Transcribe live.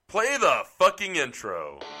Play the fucking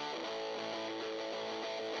intro.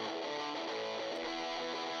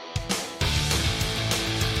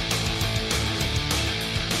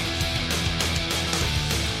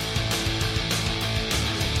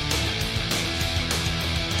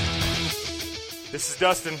 This is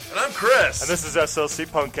Dustin. And I'm Chris. And this is SLC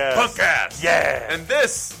Punkcast. Punkcast. Yeah. And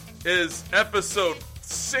this is episode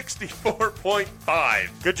 64.5.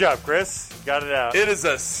 Good job, Chris. Got it out. It is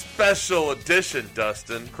a special edition,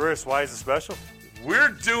 Dustin. Chris, why is it special? We're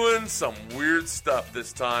doing some weird stuff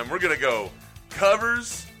this time. We're going to go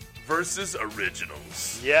covers versus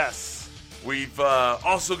originals. Yes. We've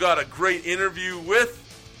also got a great interview with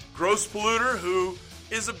Gross Polluter, who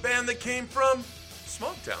is a band that came from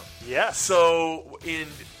Smogtown. Yes. So, in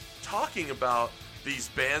talking about these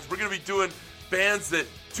bands, we're going to be doing bands that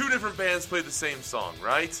two different bands play the same song,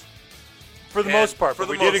 right? For the most part, but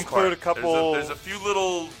we did include a couple. There's a few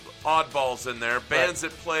little oddballs in there, bands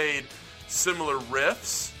that played similar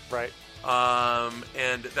riffs. Right.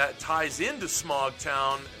 And that ties into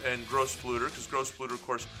Smogtown and Gross Polluter, because Gross Polluter, of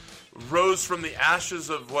course, rose from the ashes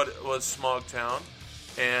of what was Smogtown,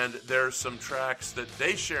 and there's some tracks that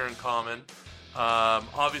they share in common.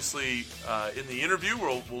 Obviously, in the interview,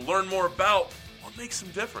 we'll learn more about what makes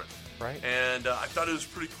them different. Right. And I thought it was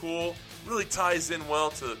pretty cool. Really ties in well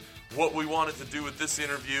to what we wanted to do with this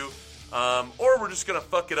interview. Or we're just going to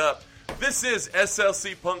fuck it up. This is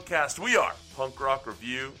SLC Punkcast. We are punk rock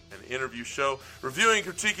review and interview show, reviewing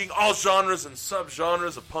and critiquing all genres and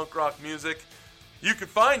subgenres of punk rock music. You can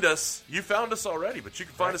find us. You found us already, but you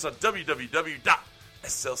can find us on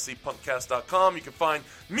www.slcpunkcast.com. You can find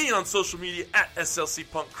me on social media at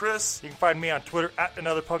SLCPunkChris. You can find me on Twitter at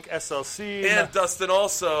AnotherPunkSLC. And Dustin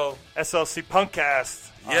also. SLC Punkcast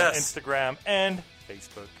on Instagram and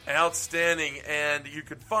Facebook. Outstanding. And you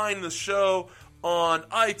can find the show on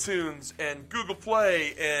iTunes and Google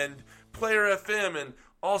Play and Player FM and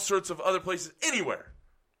all sorts of other places. Anywhere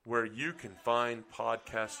where you can find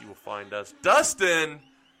podcasts, you will find us. Dustin,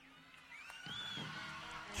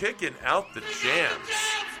 kicking out the jams.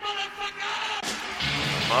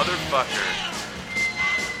 Motherfucker.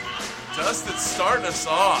 Dustin starting us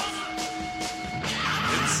off.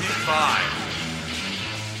 MC5.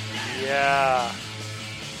 Yeah.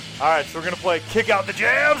 All right, so we're going to play Kick Out the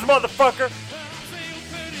Jams, motherfucker.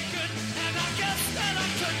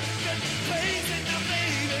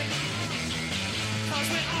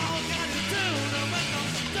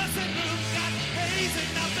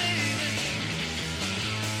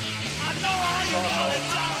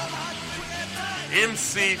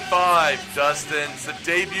 MC5, Dustin. The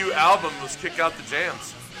debut album was Kick Out the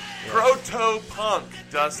Jams. Yes. Proto-punk,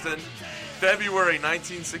 Dustin. February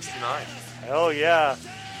 1969. Hell yeah.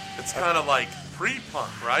 It's kind of like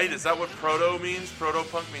pre-punk, right? Is that what proto means?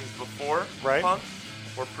 Proto-punk means before punk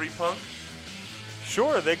or pre-punk?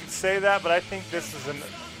 Sure, they could say that, but I think this is a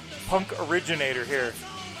punk originator here.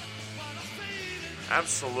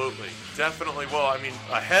 Absolutely. Definitely. Well, I mean,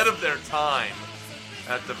 ahead of their time,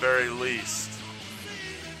 at the very least.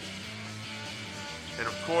 And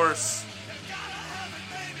of course,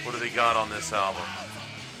 what do they got on this album?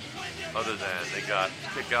 Other than they got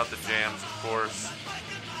Kick Out the Jams, of course.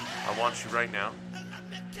 I Want You Right Now.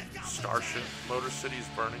 Starship. Motor City is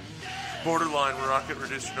Burning. Borderline Rocket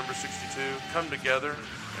Reducer number 62. Come Together.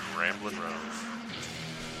 And Ramblin' Rose.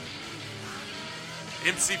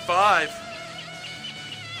 MC5.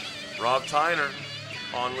 Rob Tyner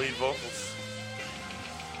on lead vocals.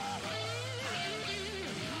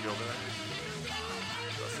 You over there?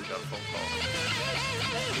 Dustin got a phone call.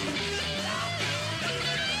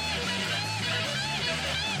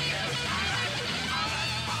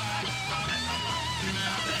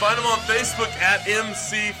 Find them on Facebook at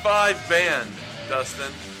MC5Band,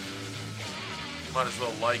 Dustin. You might as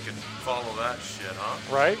well like and follow that shit, huh?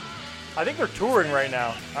 Right. I think they're touring right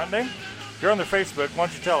now, aren't they? You're on their Facebook. Why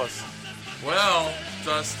don't you tell us? Well,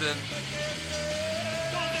 Dustin,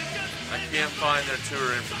 I can't find their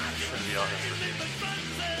tour information, to be honest with you.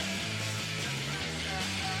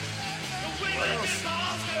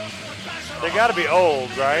 They gotta be old,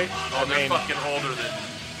 right? Oh, they're fucking older than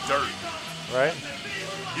dirt. Right?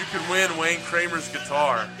 You can win Wayne Kramer's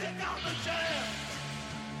guitar.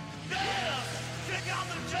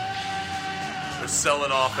 They're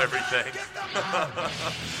selling off everything.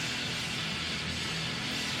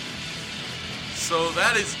 So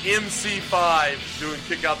that is MC5 doing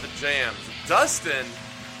Kick Out the Jams. Dustin,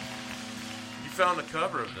 you found a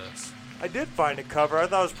cover of this. I did find a cover. I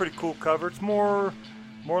thought it was a pretty cool cover. It's more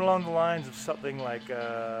along the lines of something like, like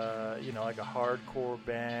a hardcore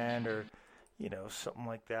band or, something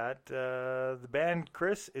like that. The band,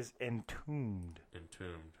 Chris, is Entombed.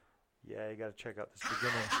 Entombed. Yeah, you got to check out this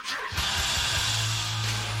beginning.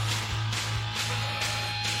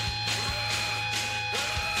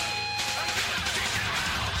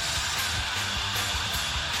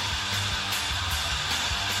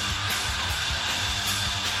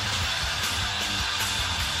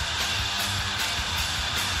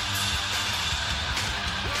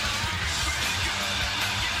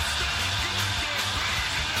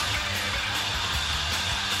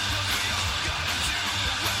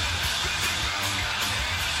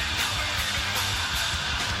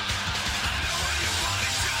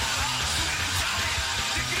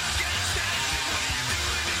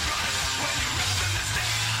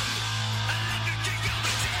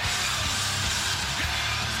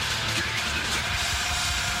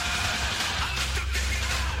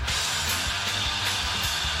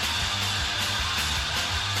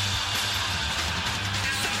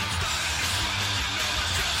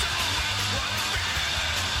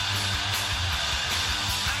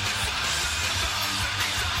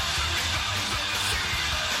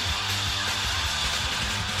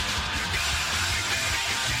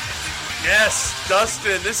 Yes,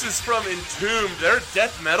 Dustin, this is from Entombed. They're a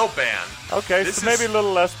death metal band. Okay, This so maybe is- a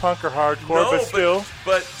little less punk or hardcore, but still.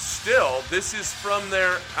 But still, this is from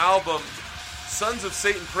their album, Sons of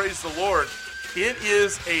Satan Praise the Lord. It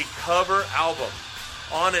is a cover album.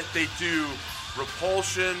 On it, they do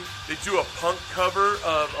Repulsion. They do a punk cover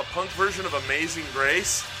of a punk version of Amazing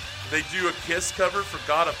Grace. They do a Kiss cover for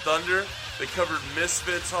God of Thunder. They covered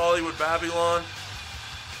Misfits, Hollywood Babylon,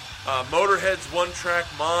 Motorhead's One Track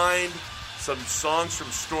Mind, some songs from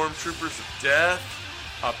Stormtroopers of Death,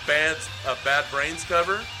 a Bad Brains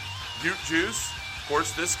cover, Ute Juice, of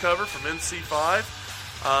course this cover from MC5.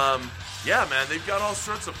 Yeah, man, they've got all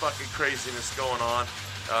sorts of fucking craziness going on.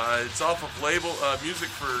 It's off of label Music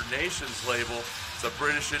for Nations label. It's a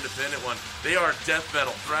British independent one. They are a death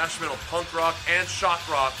metal, thrash metal, punk rock, and shock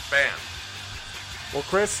rock band. Well,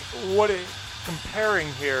 Chris, comparing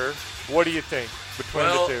here, what do you think between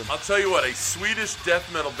Well, the two? I'll tell you what, a Swedish death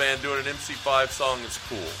metal band doing an MC5 song is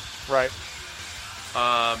cool. Right.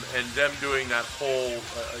 And them doing that whole,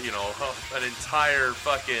 an entire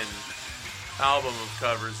fucking album of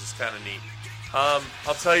covers is kind of neat.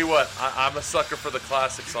 I'll tell you what, I'm a sucker for the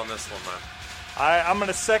classics on this one, man. I'm going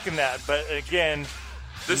to second that, but again,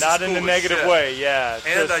 This not is in a cool as negative shit. way. Yeah.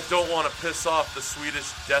 And just- I don't want to piss off the Swedish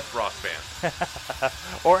death rock band.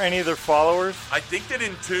 or any of their followers. I think that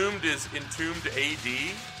Entombed is Entombed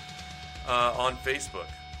AD on Facebook.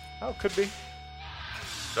 Oh, could be.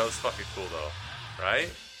 That was fucking cool, though. Right?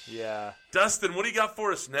 Yeah. Dustin, what do you got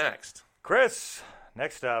for us next? Chris,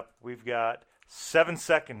 next up, we've got 7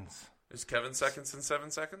 Seconds. Is Kevin Seconds in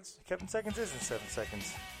 7 seconds? Kevin Seconds is in 7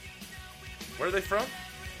 Seconds. Where are they from?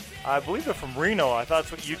 I believe they're from Reno. I thought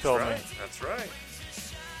that's what you told me. That's right.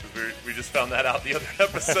 We just found that out the other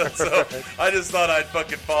episode, so I just thought I'd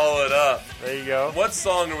fucking follow it up. There you go. What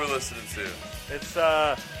song are we listening to? It's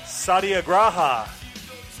Satyagraha.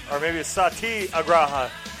 Or maybe it's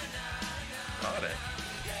Satyagraha. Got it.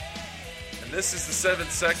 And this is the 7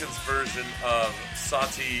 seconds version of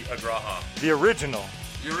Satyagraha. The original.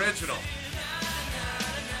 The original.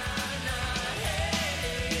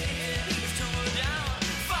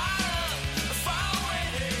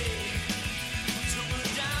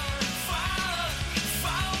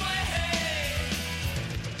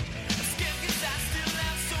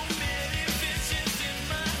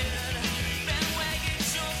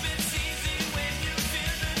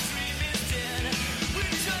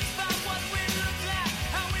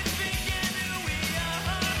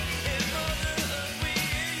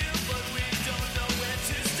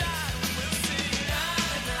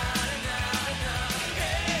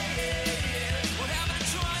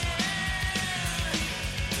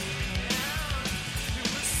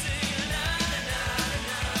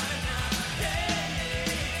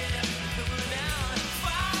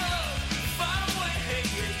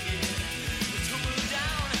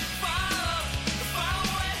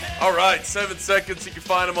 All right, 7 seconds. You can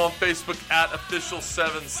find them on Facebook at official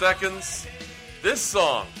 7 seconds. This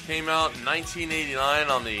song came out in 1989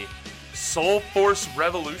 on the Soul Force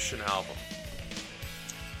Revolution album.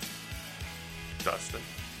 Dustin,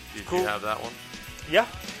 did Cool. you have that one? Yeah.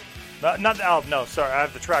 Not the album. No, sorry. I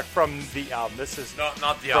have the track from the album. This is No,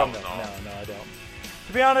 not the from album. the, no, I don't.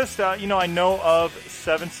 To be honest, I know of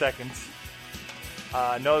 7 Seconds.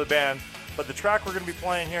 I know the band. But the track we're going to be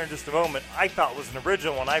playing here in just a moment, I thought was an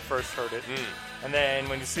original when I first heard it. And then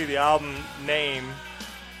when you see the album name,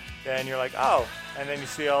 then you're like, oh. And then you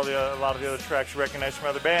see a lot of the other tracks you recognize from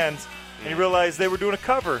other bands, and you realize they were doing a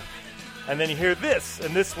cover. And then you hear this,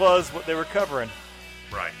 and this was what they were covering.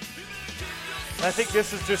 Right. And I think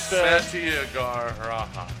this is just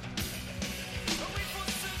Satyagraha.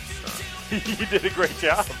 you did a great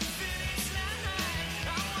job. Let's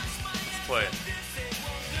play it.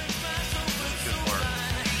 Good work.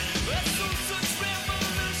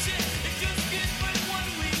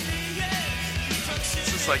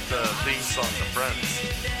 This is like the theme song to Friends.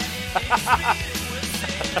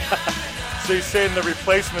 So you're saying the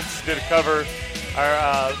Replacements did a cover,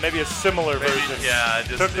 or maybe a similar version? Yeah,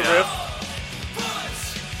 just took the riff.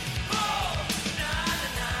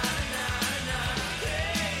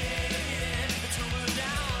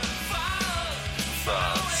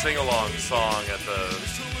 Sing-along song at the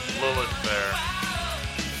Lilith Fair.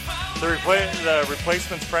 The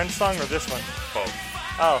Replacements Friends song or this one? Both.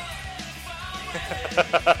 Oh.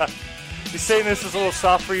 You saying this is a little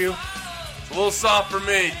soft for you? It's a little soft for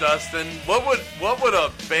me, Dustin. What would a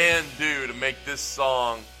band do to make this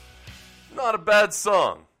song not a bad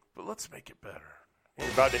song, but let's make it better? You're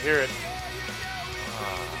about to hear it.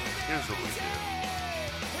 Here's what we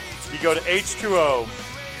do. You go to H2O.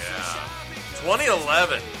 Yeah.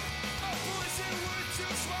 2011.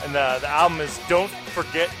 And the album is Don't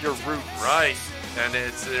Forget Your Roots. Right. And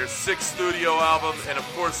it's their 6th studio album, and of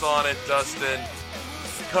course on it, Dustin,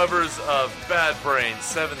 covers of Bad Brains,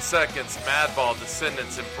 7 Seconds, Madball,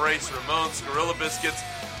 Descendants, Embrace, Ramones, Gorilla Biscuits,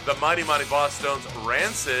 The Mighty Mighty Boss Stones,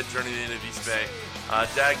 Rancid, Journey to the End of East Bay,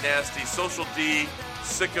 Dag Nasty, Social D,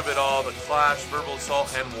 Sick of It All, The Clash, Verbal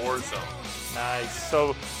Assault, and Warzone. Nice.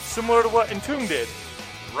 So similar to what Entomb did.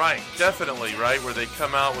 Right, definitely, right, where they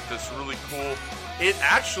come out with this really cool... It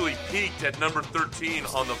actually peaked at number 13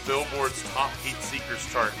 on the Billboard's Top Heat Seekers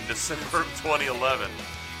chart in December of 2011.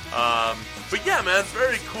 But yeah, man,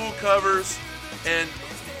 very cool covers. And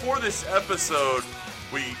for this episode,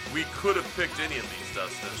 we could have picked any of these,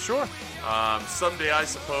 Dustin. Sure. Someday, I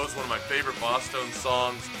suppose, one of my favorite Boston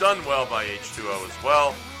songs, done well by H2O as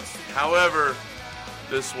well. However,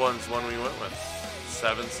 this one's one we went with.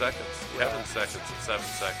 7 seconds. 7 seconds of 7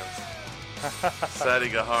 seconds.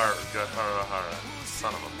 Satyagraha,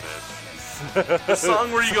 son of a bitch. The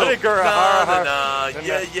song where you go, na-na-na,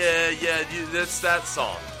 yeah, that's that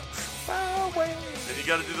song. And you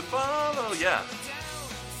gotta do the follow, yeah.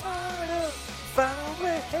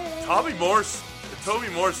 Toby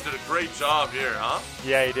Morse did a great job here, huh?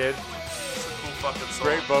 Yeah, he did. It's a cool fucking song.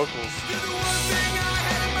 Great vocals.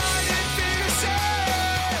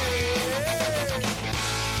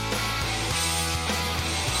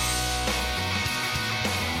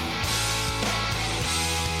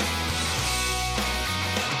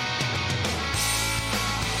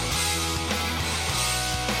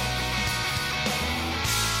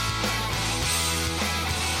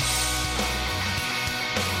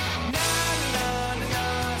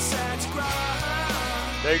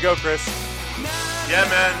 There you go, Chris. Yeah,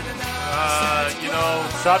 man.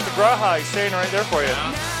 Satyagraha, he's saying right there for you.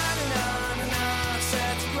 Yeah.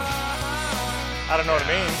 I don't know what it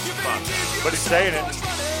means, but he's saying it.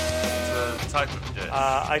 It's a type of dish.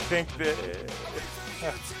 I think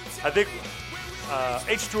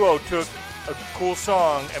H2O took a cool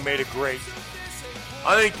song and made it great.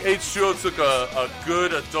 I think H2O took a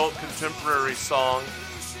good adult contemporary song.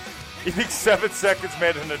 You think 7 Seconds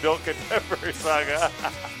made an adult contemporary song, huh?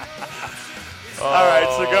 All right,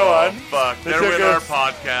 so go on. Fuck, they're with our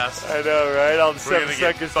podcast. I know, right? All the We're 7 gonna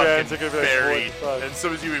get Seconds fucking fans are going to be like, buried. what the And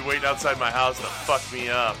so is you be waiting outside my house to fuck me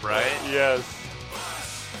up, right? fuck? Yes.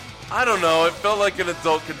 I don't know. It felt like an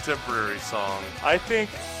adult contemporary song. I think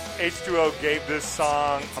H2O gave this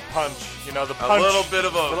song a punch. You know, the punch. A little bit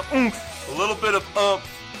of oomph. a little bit of umph.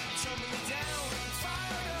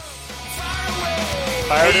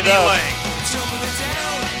 Fired it up.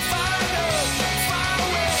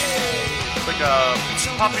 It's like a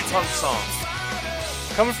poppy punk song.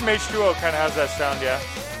 Coming from H2O kind of has that sound, yeah.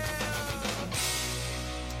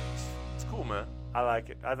 It's cool, man. I like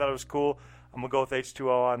it. I thought it was cool. I'm going to go with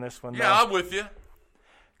H2O on this one. Yeah, though. I'm with you.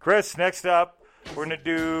 Chris, next up, we're going to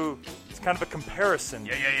do, it's kind of a comparison.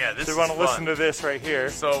 Yeah. This So is we want to fun. listen to this right here.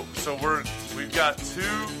 So we've got 2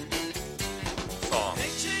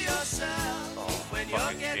 songs. Oh,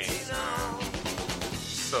 fucking kings, man.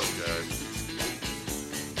 So good.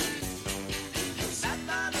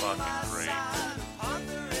 Fucking great.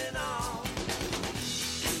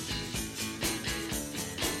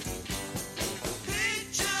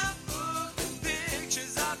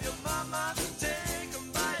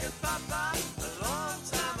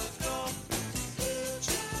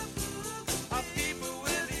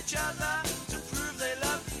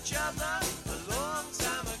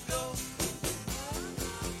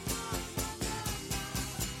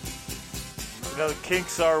 You know, the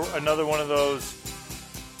Kinks are another one of those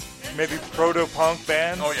maybe proto-punk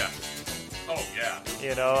bands. Oh, yeah. Oh, yeah.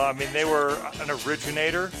 You know, I mean, they were an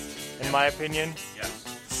originator, in my opinion. Yeah.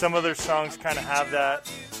 Some of their songs kind of have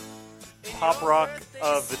that pop rock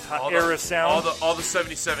of the era sound. All the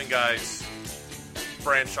 77 guys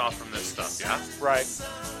branch off from this stuff, yeah? Right.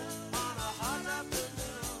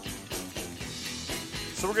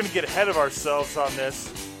 So we're going to get ahead of ourselves on this.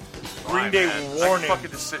 Green Day Warning. I can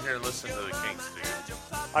fucking just sit here and listen to the Kinks, dude.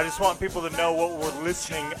 I just want people to know what we're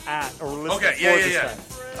listening at or listening for this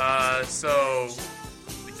time. So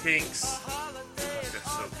the Kinks, they're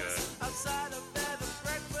so good.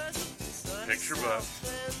 Picture book.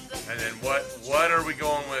 And then what are we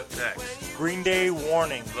going with next? Green Day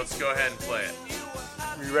Warning. Let's go ahead and play it.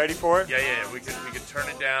 Are you ready for it? Yeah. We could turn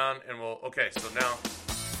it down and we'll. Okay, so now.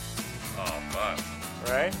 Oh fuck.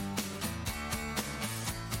 Right.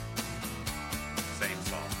 Same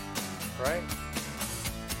song. Right.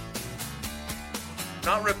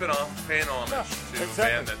 Not ripping off, paying homage to a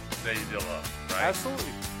band that they love, right?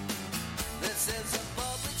 Absolutely. This is a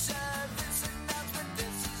public service announcement.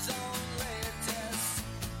 This is only a test.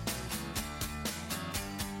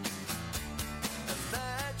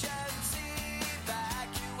 Emergency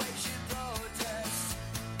evacuation protest.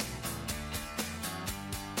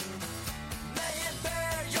 May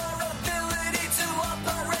impair your ability to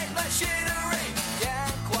operate machinery.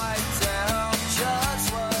 Can't quite tell just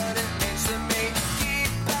what it means to me.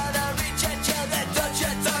 Keep out of reach at you, then don't you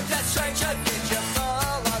talk that stranger. Get your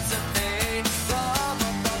philosophy from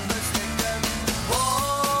a bumper's victim.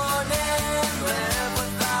 Warning, live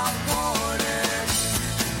without warning.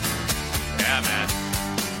 Yeah, man.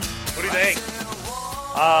 What do you think?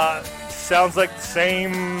 Sounds like the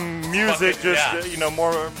same music, Fucking, just yeah.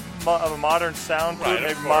 more of a modern sound to Right, it, of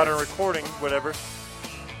maybe course. modern recording, whatever.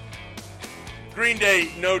 Green Day,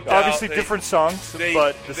 no doubt. Obviously, different songs,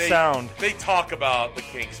 but the sound. They talk about the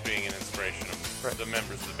Kinks being an inspiration of Right. the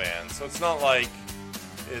members of the band, so it's not like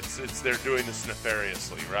it's they're doing this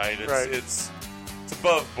nefariously, right? It's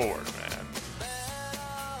above board, man.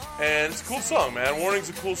 And it's a cool song, man. Warning's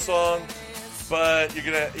a cool song, but you're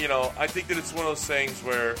gonna, I think that it's one of those things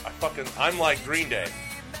where I'm like Green Day.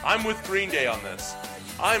 I'm with Green Day on this.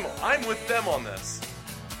 I'm with them on this.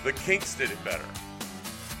 The Kinks did it better.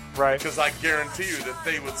 Right. Because I guarantee you that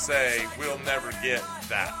they would say, we'll never get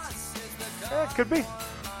that. Yeah, it could be.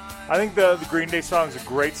 I think the Green Day song is a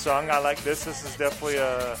great song. I like this. This is definitely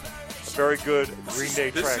a very good Green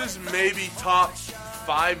Day track. This is maybe top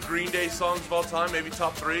 5 Green Day songs of all time, maybe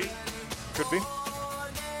top 3. Could be.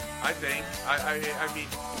 I think. I mean,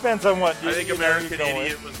 Depends on what I think you know, American you're going with.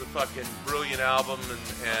 Idiot was a fucking brilliant album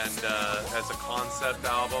and as a concept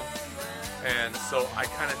album. And so I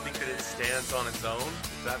kind of think that it stands on its own,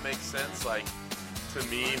 if that makes sense. Like, to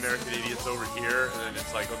me, American Idiot's over here, and then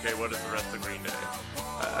it's like, okay, what is the rest of Green Day?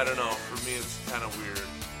 I don't know. For me, it's kind of weird.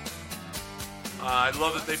 I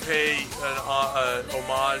love that they pay an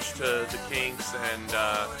homage to the Kinks, and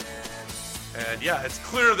yeah, it's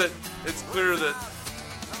clear that it's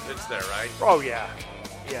there, right? Oh, yeah.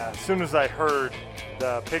 Yeah, as soon as I heard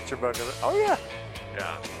the picture book of it, oh, yeah.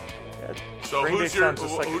 Yeah. Yeah, So Green Day sounds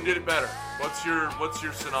just like who did it better? What's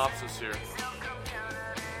your synopsis here?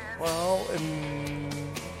 Well,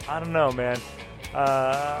 I don't know, man.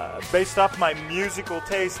 Based off my musical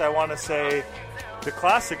taste, I want to say the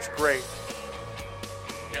classic's great.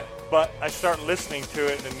 Yeah. But I start listening to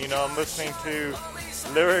it, and, I'm listening to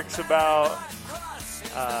lyrics about,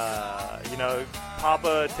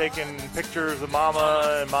 Papa taking pictures of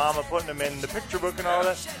Mama and Mama putting them in the picture book and all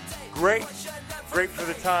that. Great for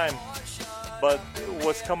the time. But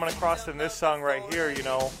what's coming across in this song right here,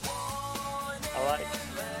 I like.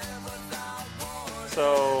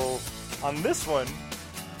 So, on this one,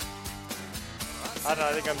 I don't know,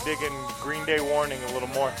 I think I'm digging Green Day Warning a little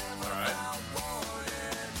more. All right.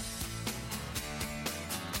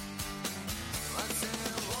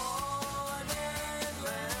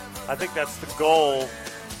 I think that's the goal.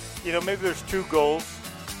 Maybe there's 2 goals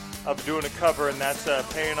of doing a cover, and that's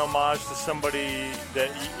paying homage to somebody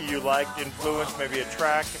that you liked, influenced, maybe a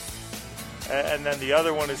track. And then the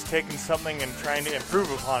other one is taking something and trying to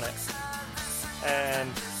improve upon it. And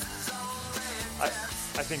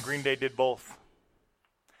I think Green Day did both.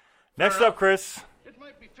 Next up, Chris, It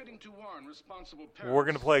might be fitting to warn responsible we're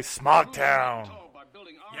going to play Smogtown.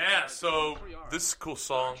 Yeah, so this is a cool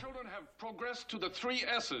song. Children have progressed to the 3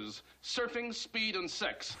 S's: surfing, speed, and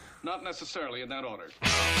sex. Not necessarily in that order.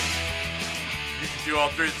 You can do all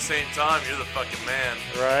 3 at the same time. You're the fucking man.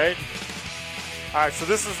 Right? All right, so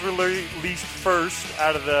this is released first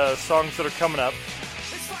out of the songs that are coming up.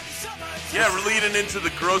 It's like the summertime. Yeah, we're leading into the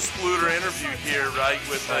Gross Polluter interview here, right,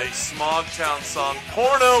 with a Smogtown song,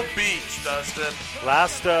 Porno Beach, Dustin.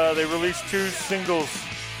 Last, they released 2 singles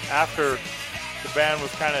after the band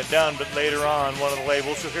was kind of done, but later on, one of the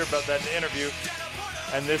labels, you'll hear about that in the interview,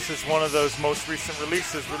 and this is one of those most recent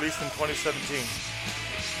releases, released in 2017.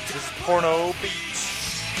 This is Porno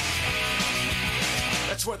Beach.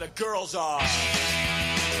 That's where the girls are.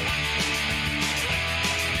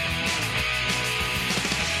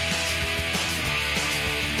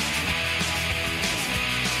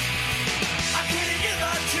 I can't get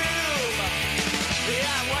the tube.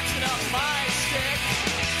 Yeah, I'm watching up my stick.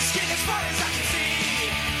 Skin as far as I can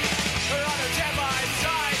see. We're on a jet by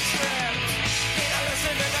side trip. Need to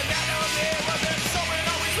listen to the nano mirror. There's someone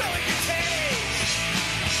always willing to take.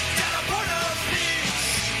 Down a Porno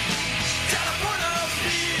Beach. Down a Porno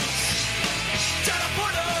Beach. Down a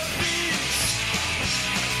Porno Beach.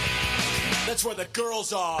 That's where the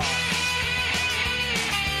girls are.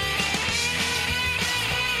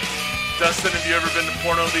 Dustin, have you ever been to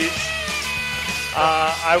Porno Beach?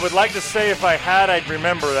 I would like to say if I had, I'd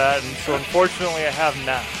remember that, and so unfortunately I have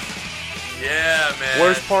not. Yeah, man.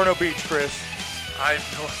 Where's Porno Beach, Chris? I have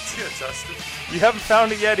no idea, Dustin. You haven't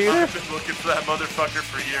found it yet either? I've been looking for that motherfucker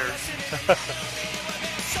for years.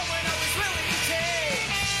 Someone always willing to take.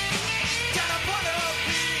 Down a Porno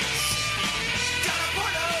Beach. Down a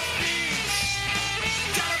Porno Beach.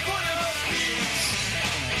 Down a Porno Beach.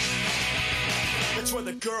 That's where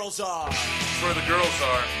the girls are. That's where the girls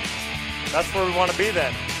are. That's where we want to be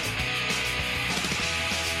then. A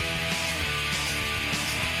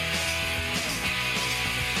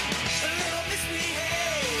little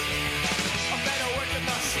misbehaved. I better work at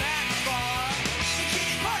the snack bar.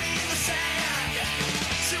 Bikini party in the sand.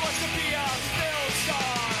 She wants to be a film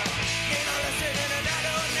star. Ain't no listening and I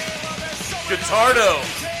don't know. There's so many Guitardo,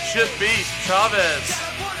 options to take. Chip Beat, Chavez,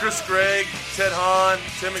 Chris Gregg, Ted Hahn,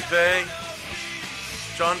 Tim McVeigh,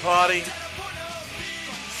 John Potty,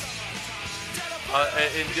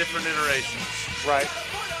 in different iterations. Right.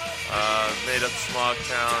 Made up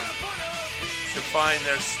Smogtown. You can find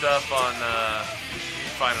their stuff on, you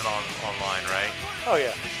can find it online, right? Oh,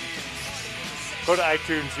 yeah. Go to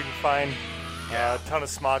iTunes. You can find a ton of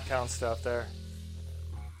Smogtown stuff there.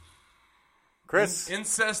 Chris,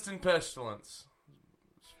 Incest and Pestilence.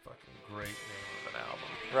 It's a fucking great name of an album.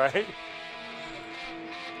 right?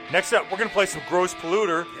 Next up, we're going to play some Gross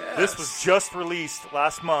Polluter. Yes. This was just released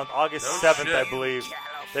last month, August No 7th, shit. I believe.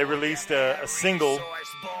 They released a single.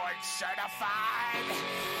 Source board certified.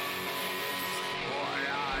 What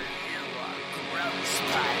are you, a gross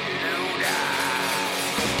polluter?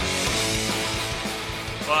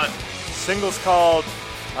 Fun. Single's called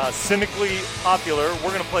Cynically Popular.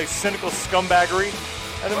 We're going to play Cynical Scumbaggery,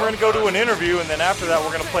 and then we're going to go to an interview, and then after that,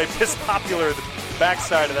 we're going to play Piss Popular, the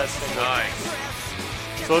backside of that single. Nice.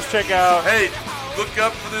 So let's check out. Hey, look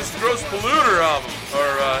up for this Gross Polluter album, or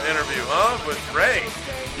interview, huh? With Ray.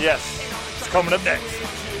 Yes, it's coming up next.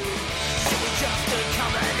 Just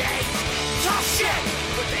accommodate tough shit.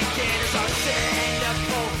 What they did is our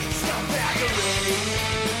cynical scumbaggery.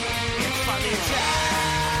 It's funny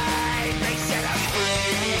time they set us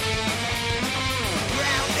free.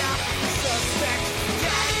 Round up the suspects,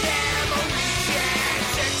 guide them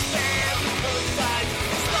allegiance, expand the coastline,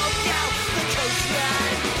 smoke out the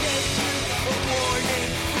coastline. Gave you a warning,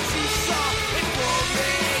 but you saw it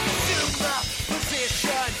roaring. Assume the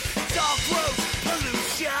position, it's all gross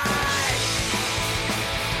pollution.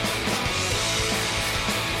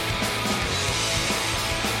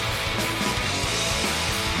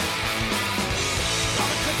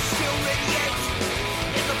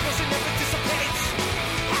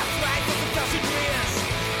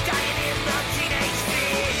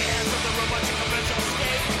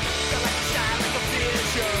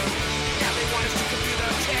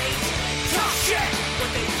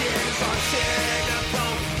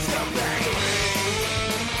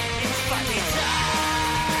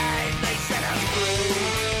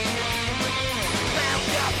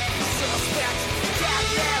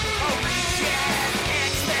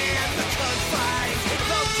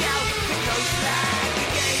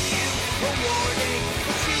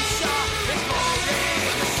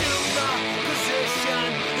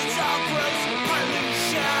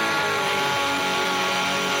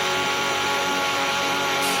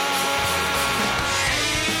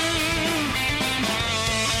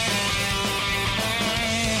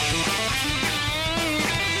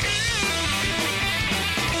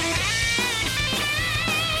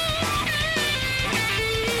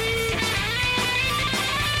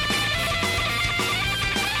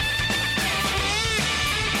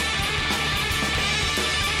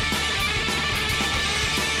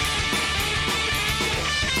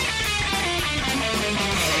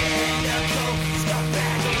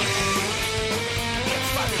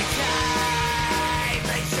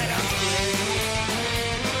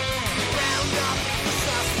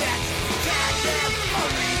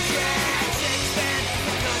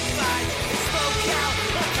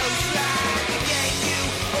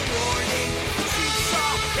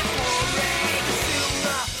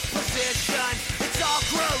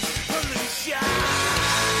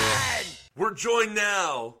 we're joined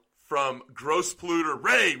now from Gross Polluter.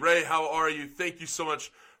 Ray, how are you? Thank you so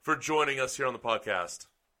much for joining us here on the podcast.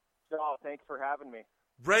 Oh, thanks for having me.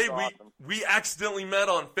 Ray, Awesome. we accidentally met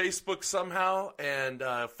on Facebook somehow and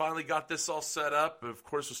finally got this all set up. Of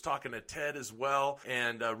course, was talking to Ted as well,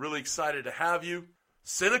 and really excited to have you.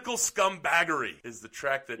 Cynical Scumbaggery is the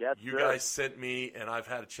track that Yes, you sir. guys sent me, and I've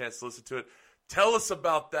had a chance to listen to it. Tell us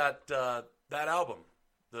about that album,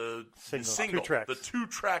 the single, 2 tracks. the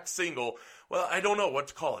 2-track single. Well, I don't know what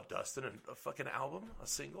to call it, Dustin. A fucking album? A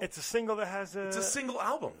single? It's a single that has It's a single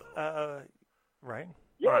album, though. right?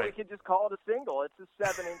 Yeah, All right. we could just call it a single. It's a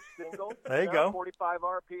 7-inch single. There you go. 45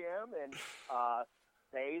 RPM, and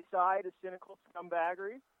the A side is Cynical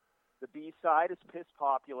Scumbaggery. The B side is Piss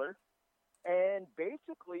Popular. And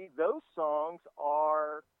basically, those songs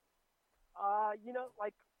are,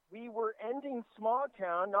 like we were ending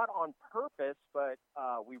Smogtown, not on purpose, but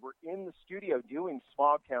we were in the studio doing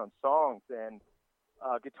Smogtown songs, and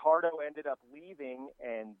Guitardo ended up leaving,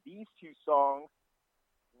 and these 2 songs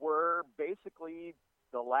were basically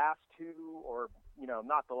the last 2, or,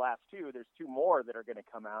 not the last 2, there's 2 more that are going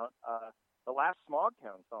to come out, the last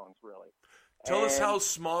Smogtown songs, really. Tell us And, how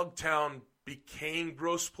Smogtown became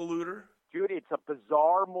Gross Polluter. Dude, it's a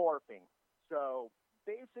bizarre morphing. So,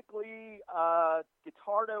 basically,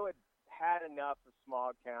 Guitardo had enough of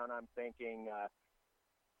Smogtown, I'm thinking.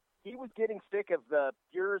 He was getting sick of the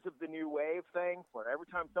Gears of the New Wave thing, where every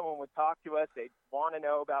time someone would talk to us, they'd want to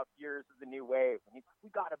know about Gears of the New Wave. And he's, we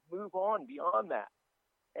got to move on beyond that.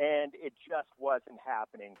 And it just wasn't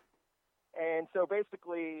happening. And so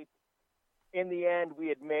basically, in the end, we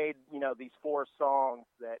had made, these 4 songs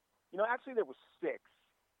that, actually there was 6.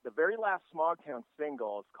 The very last Smogtown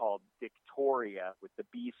single is called Victoria, with the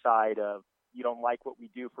B-side of You Don't Like What We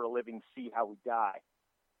Do for a Living, See How We Die.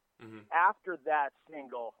 Mm-hmm. After that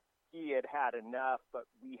single, he had enough, but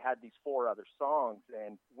we had these 4 other songs.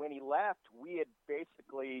 And when he left, we had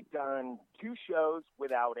basically done 2 shows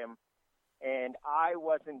without him, and I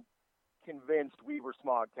wasn't convinced we were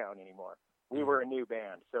Smogtown anymore. We were a new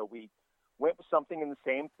band, so we went with something in the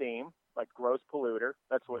same theme, like Gross Polluter.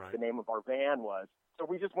 That's what Right. the name of our band was. So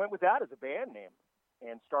we just went with that as a band name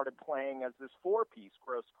and started playing as this 4-piece,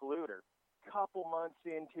 Gross Polluter. Couple months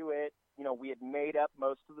into it, we had made up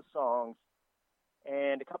most of the songs,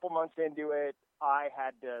 and a couple months into it, I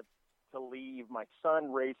had to leave. My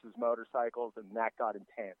son races motorcycles, and that got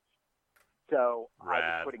intense. So I was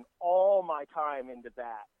Rad. putting all my time into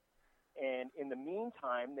that. And in the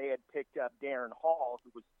meantime, they had picked up Darren Hall, who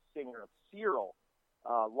was the singer of Cyril,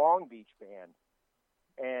 Long Beach band.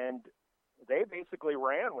 And they basically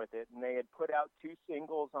ran with it, and they had put out 2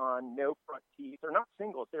 singles on No Front Teeth. Or not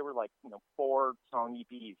singles, they were like, 4-song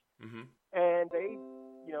EPs. Mm-hmm. And they,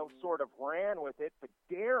 sort of ran with it. But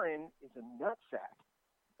Darren is a nutsack.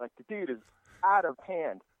 Like, the dude is out of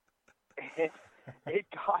hand. And it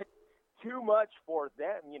got too much for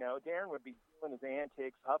them. Darren would be doing his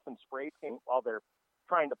antics, huffing spray paint while they're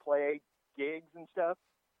trying to play gigs and stuff.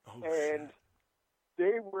 Oh, And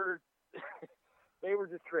they were they were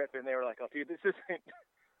just tripping. They were like, "Oh, dude, this isn't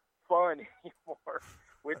fun anymore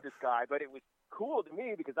with this guy." But it was cool to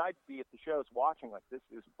me because I'd be at the shows watching like, this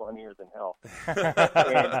is funnier than hell.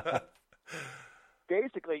 And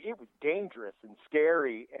basically, it was dangerous and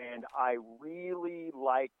scary, and I really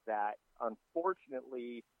liked that.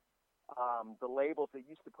 Unfortunately, the labels that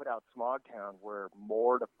used to put out Smogtown were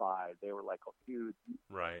mortified. They were like, "Oh, dude,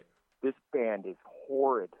 Right. this band is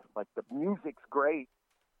horrid. Like, the music's great,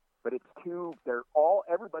 but it's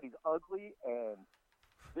everybody's ugly, and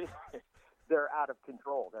they're out of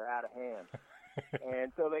control. They're out of hand."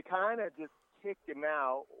 And so they kind of just kicked him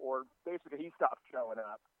out, or basically he stopped showing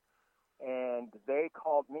up. And they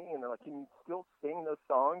called me, and they're like, "Can you still sing those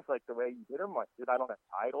songs like the way you did them?" I'm like, "Dude, I don't have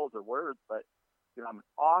titles or words, but dude, I'm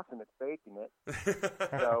awesome at faking it."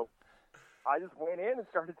 So I just went in and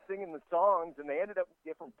started singing the songs, and they ended up with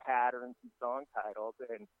different patterns and song titles.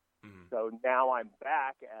 And so now I'm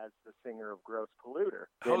back as the singer of Gross Polluter.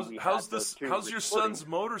 Then we How's had those 2 your recordings. son's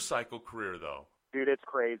motorcycle career though? Dude, it's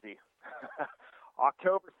crazy.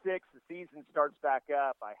 October 6th, the season starts back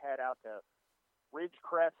up. I head out to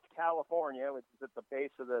Ridgecrest, California, which is at the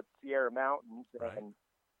base of the Sierra Mountains. Right. And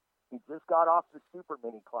he just got off the Super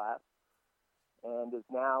Mini class and is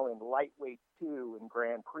now in Lightweight 2 in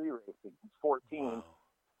Grand Prix racing. He's 14. Wow.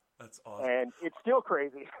 That's awesome. And it's still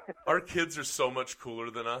crazy. Our kids are so much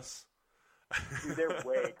cooler than us. Dude, they're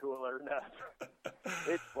way cooler than us.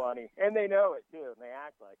 It's funny. And they know it, too, and they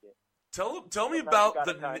act like it. Tell me Sometimes about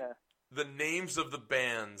you gotta the names of the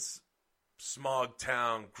bands,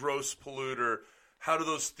 Smogtown, Gross Polluter. How do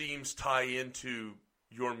those themes tie into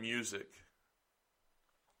your music?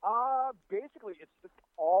 Basically, it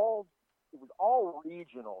was all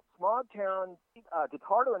regional. Smogtown,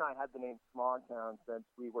 Guitardo and I had the name Smogtown since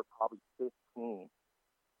we were probably 15.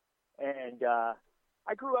 And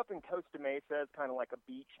I grew up in Costa Mesa. It's kind of like a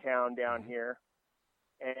beach town down here.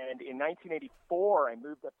 And in 1984, I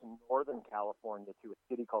moved up to Northern California to a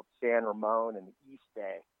city called San Ramon in the East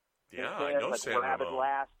Bay. Yeah, And I know like San Rabbit Ramon.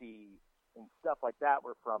 Lassie and stuff like that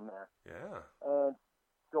were from there. Yeah. And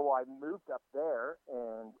so I moved up there,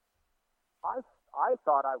 and I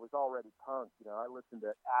thought I was already punk. You know, I listened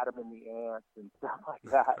to Adam and the Ants and stuff like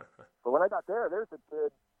that. But when I got there, there's a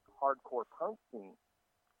good hardcore punk scene.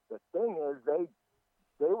 The thing is,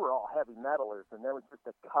 they were all heavy metalers, and there was just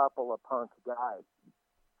a couple of punk guys.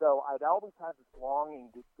 So I'd always had this longing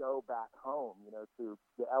to go back home, you know, to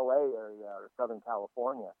the L.A. area or Southern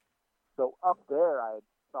California. So up there, I had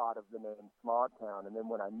thought of the name Smogtown, and then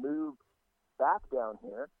when I moved back down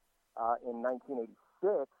here in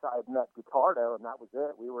 1986, I had met Guitardo, and that was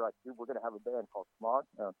it. We were like, dude, we're going to have a band called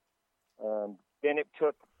Smogtown. And then it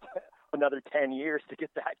took another 10 years to get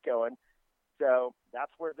that going. So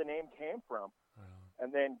that's where the name came from.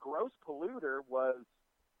 And then Gross Polluter was,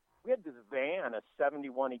 we had this van, a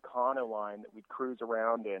 71 Econoline that we'd cruise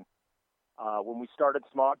around in. When we started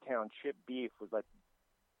Smogtown, Chip Beef was like,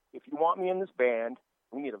 if you want me in this band,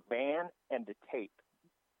 we need a van and a tape.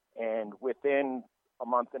 And within a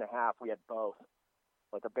month and a half, we had both,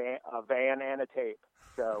 like a van and a tape.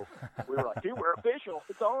 So we were like, dude, we're official.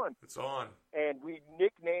 It's on. It's on. And we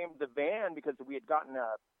nicknamed the van because we had gotten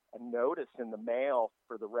a notice in the mail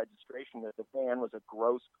for the registration that the van was a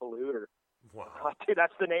gross polluter. Wow. Like, dude,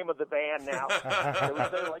 that's the name of the van now. So we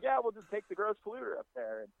said, like, yeah, we'll just take the gross polluter up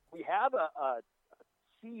there. And we have a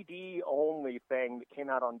CD-only thing that came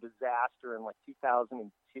out on Disaster in, like,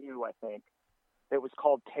 2002, I think. It was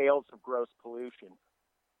called Tales of Gross Pollution.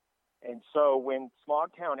 And so when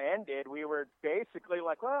Smogtown ended, we were basically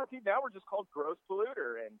like, well, dude, now we're just called Gross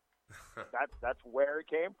Polluter. And that's where it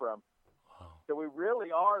came from. Wow. So we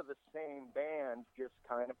really are the same band, just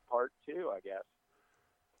kind of part two, I guess.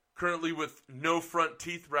 Currently with No Front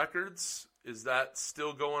Teeth Records, is that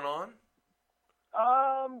still going on?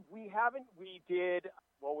 We haven't. We did,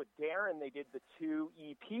 well, with Darren, they did the 2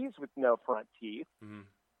 EPs with No Front Teeth. Mm-hmm.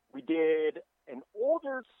 We did an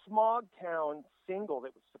older Smogtown single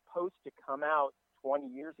that was supposed to come out 20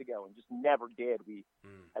 years ago and just never did. We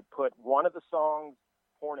had put one of the songs,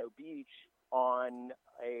 Porno Beach, on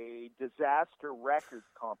a Disaster Records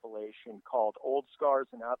compilation called Old Scars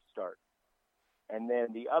and Upstart. And then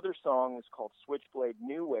the other song was called Switchblade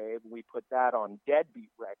New Wave. We put that on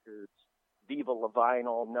Deadbeat Records, Viva La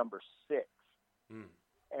Vinyl number 6.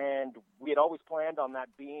 And we had always planned on that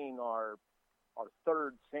being our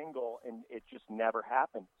third single, and it just never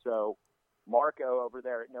happened. So Marco over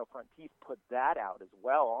there at No Front Teeth put that out as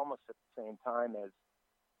well, almost at the same time as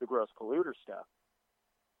the Gross Polluter stuff.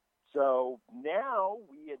 So now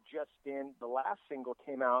we had the last single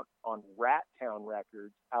came out on Rat Town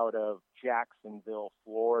Records out of Jacksonville,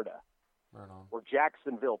 Florida. Right on. Or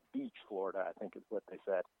Jacksonville Beach, Florida, I think is what they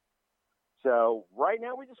said. So right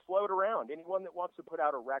now we just float around. Anyone that wants to put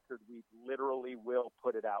out a record, we literally will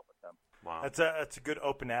put it out with them. Wow. That's a good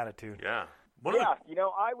open attitude. Yeah. You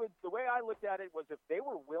know, the way I looked at it was if they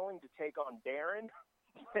were willing to take on Darren,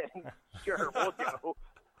 then sure, we'll go.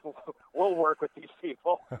 We'll work with these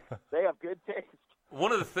people. They have good taste.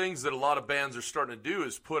 One of the things that a lot of bands are starting to do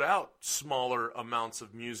is put out smaller amounts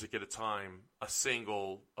of music at a time, a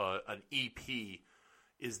single, an EP.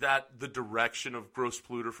 Is that the direction of Gross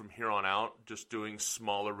Polluter from here on out, just doing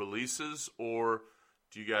smaller releases, or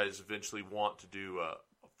do you guys eventually want to do a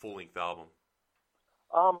full-length album?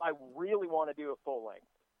 I really want to do a full-length.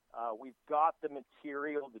 We've got the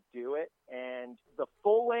material to do it, and the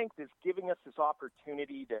full length is giving us this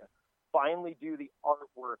opportunity to finally do the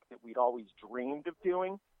artwork that we'd always dreamed of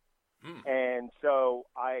doing. And so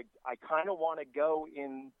I kind of want to go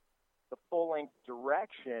in the full length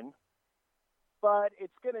direction, but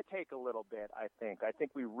it's going to take a little bit, I think. I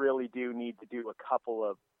think we really do need to do a couple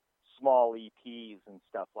of small EPs and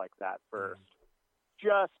stuff like that first,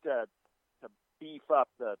 just to beef up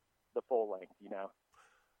the full length, you know.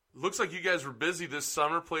 Looks like you guys were busy this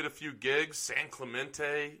summer, played a few gigs, San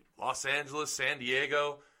Clemente, Los Angeles, San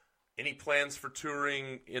Diego. Any plans for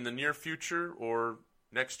touring in the near future or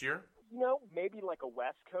next year? You know, maybe like a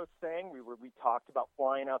West Coast thing. We talked about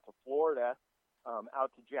flying out to Florida,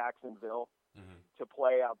 out to Jacksonville to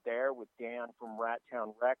play out there with Dan from Rat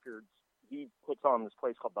Town Records. He puts on this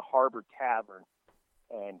place called the Harbor Tavern,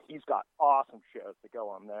 and he's got awesome shows that go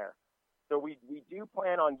on there. So we do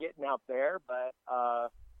plan on getting out there, but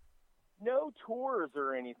no tours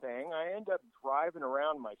or anything. I end up driving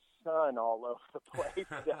around my son all over the place.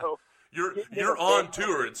 So you're on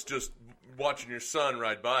tour. It's just watching your son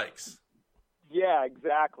ride bikes. Yeah,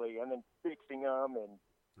 exactly. And then fixing them and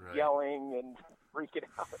Right. yelling and freaking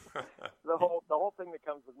out. the whole thing that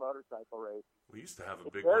comes with motorcycle racing. We used to have a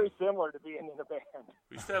It's big very one. similar to being in a band.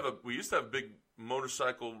 We used to have a big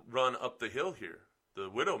motorcycle run up the hill here, the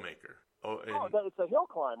Widowmaker. It's a hill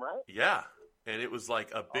climb, right? Yeah, and it was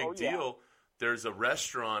like a big Oh, yeah. deal. There's a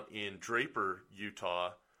restaurant in Draper,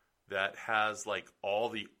 Utah, that has like all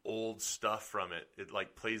the old stuff from it. It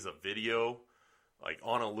like plays a video, like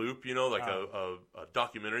on a loop, you know, like a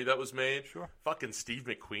documentary that was made. Sure. Fucking Steve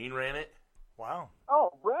McQueen ran it, Wow.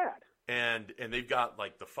 Oh, rad. and they've got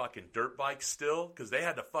like the fucking dirt bikes still because they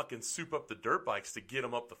had to fucking soup up the dirt bikes to get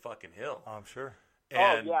them up the fucking hill. I'm sure.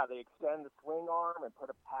 And, Oh, yeah, they extend the swing arm and put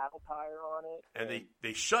a paddle tire on it. and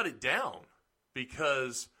they shut it down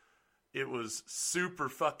because it was super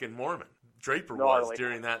fucking Mormon. Draper was Gnarly.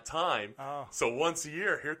 during that time. Oh. So once a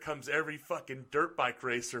year, here comes every fucking dirt bike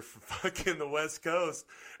racer from fucking the West Coast,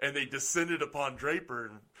 and they descended upon Draper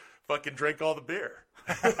and fucking drank all the beer.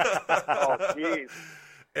 Oh, jeez.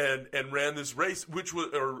 and ran this race, which was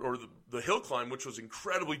or the hill climb, which was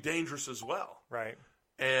incredibly dangerous as well. Right.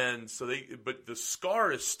 And so but the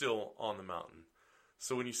Scar is still on the mountain.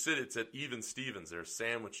 So when you sit, it's at Even Stevens. There's a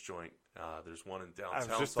sandwich joint. There's one in I downtown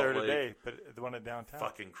was just Salt there Lake. today, but the one in downtown.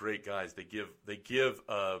 Fucking great guys. They give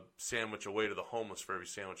a sandwich away to the homeless for every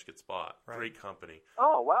sandwich gets bought. Right. Great company.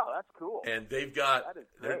 Oh, wow, that's cool. And they've got That is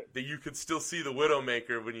great. you could still see the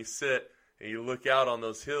Widowmaker when you sit and you look out on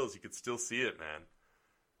those hills. You could still see it, man.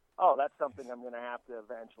 Oh, that's something I'm going to have to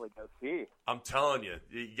eventually go see. I'm telling you,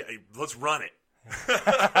 let's run it.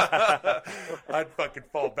 I'd fucking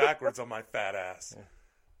fall backwards on my fat ass.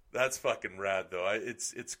 That's fucking rad, though.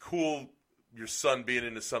 It's cool. Your son being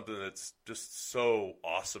into something that's just so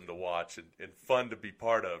awesome to watch and fun to be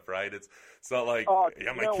part of, right? It's not like, Oh,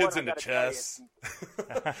 yeah, you my know kid's what? I into gotta tell you, chess.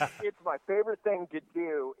 It's my favorite thing to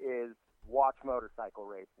do is watch motorcycle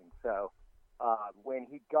racing. So when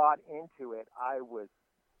he got into it, I was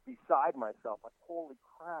beside myself. Like, holy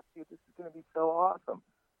crap, dude, this is going to be so awesome.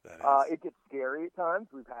 That is. It gets scary at times.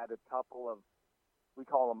 We've had a couple of, we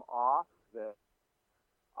call them offs, that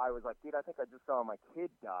I was like, dude, I think I just saw my kid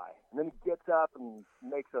die. And then he gets up and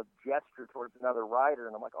makes a gesture towards another rider,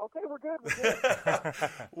 and I'm like, okay, we're good, we're good.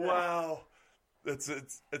 Wow.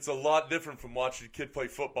 It's a lot different from watching a kid play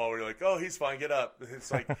football where you're like, oh, he's fine, get up. It's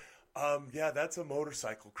like, yeah, that's a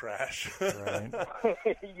motorcycle crash. Right.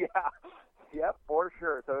 Yep, for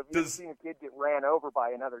sure. So if you've seen a kid get ran over by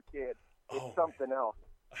another kid, it's something else.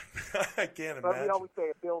 I can't But we imagine. always say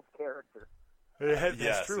it builds character. That's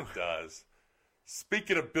Yes, true. it does.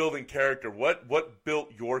 Speaking of building character, what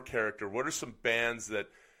built your character? What are some bands that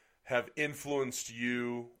have influenced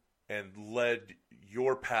you and led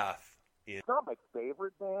your path in? It's not my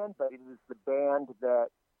favorite band, but it is the band that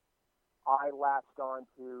I latched on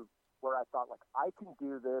to where I thought, like, I can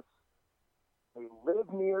do this. They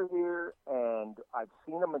live near here, and I've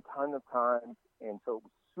seen them a ton of times, and so it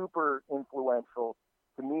was super influential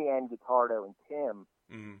to me and Guitardo and Tim.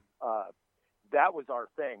 That was our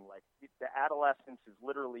thing. Like, the Adolescence is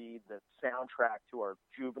literally the soundtrack to our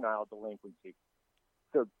juvenile delinquency.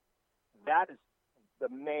 So that is the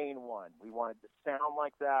main one. We wanted to sound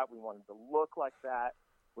like that. We wanted to look like that.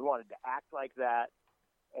 We wanted to act like that.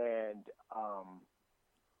 And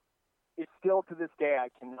it's still to this day, I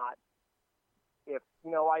cannot, if,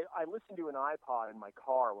 you know, I listen to an iPod in my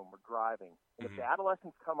car when we're driving. And if the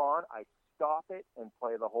Adolescents come on, I stop it and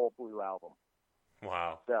play the whole Blue album.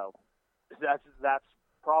 Wow. So that's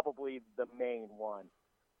probably the main one.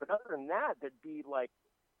 But other than that, there'd be like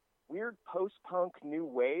weird post-punk new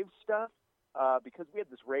wave stuff because we had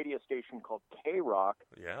this radio station called K-Rock.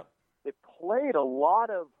 Yeah. It played a lot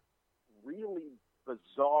of really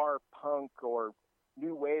bizarre punk or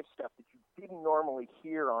new wave stuff that you didn't normally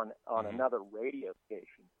hear on another radio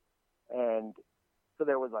station. And so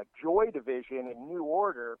there was like Joy Division and New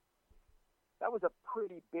Order. That was a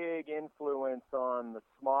pretty big influence on the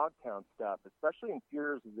Smogtown stuff, especially in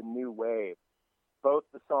Fears of the New Wave. Both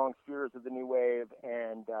the songs Fears of the New Wave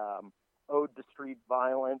and Ode to Street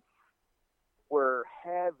Violence were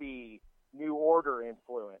heavy New Order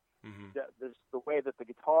influence. The way that the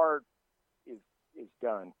guitar is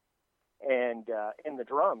done, and the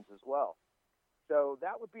drums as well. So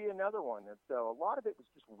that would be another one. And so a lot of it was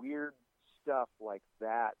just weird stuff like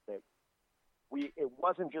that. It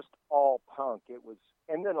wasn't just all punk. It was,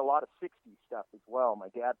 and then a lot of '60s stuff as well. My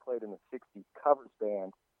dad played in the '60s covers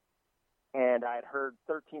band, and I'd heard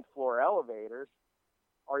 13th Floor Elevators,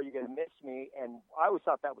 Are You Gonna Miss Me? And I always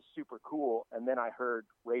thought that was super cool. And then I heard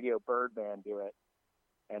Radio Birdman do it,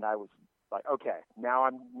 and I was like, okay, now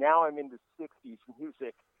I'm into 60s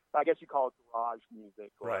music. I guess you call it garage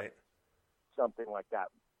music, or Right. something like that.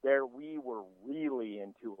 There, we were really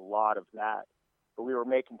into a lot of that, but we were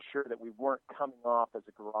making sure that we weren't coming off as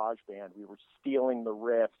a garage band. We were stealing the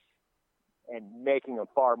riffs and making them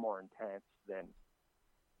far more intense than,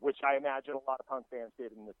 which I imagine a lot of punk bands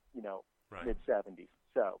did in the Right. mid 70s.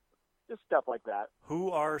 So just stuff like that.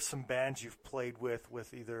 Who are some bands you've played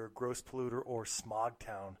with either Gross Polluter or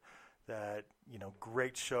Smogtown that,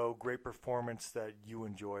 great show, great performance that you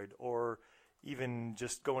enjoyed, or even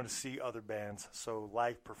just going to see other bands, so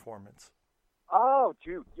live performance? Oh,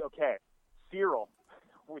 dude, okay. Cyril,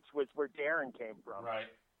 which was where Darren came from. Right.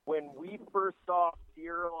 When we first saw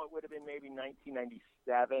Cyril, it would have been maybe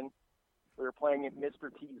 1997. We were playing at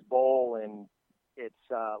Mr. T's Bowl, and it's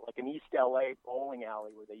like an East LA bowling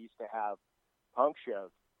alley where they used to have punk shows.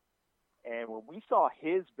 And when we saw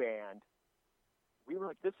his band, we were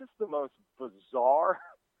like, this is the most bizarre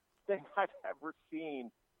thing I've ever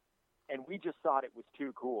seen. And we just thought it was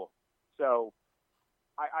too cool. So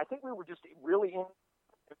I think we were just really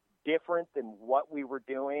different than what we were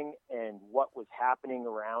doing and what was happening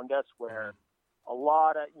around us, where a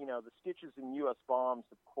lot of, the Stitches and U.S. Bombs,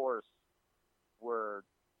 of course,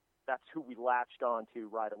 that's who we latched onto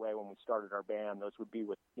right away when we started our band. Those would be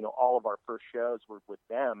with, all of our first shows were with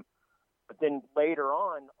them. But then later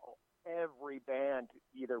on, every band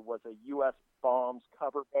either was a U.S. Bombs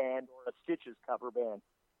cover band or a Stitches cover band.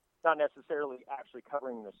 Not necessarily actually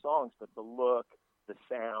covering the songs, but the look, the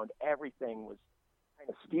sound, everything was kind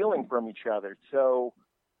of stealing from each other. So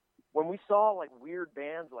when we saw like weird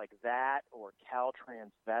bands like that, or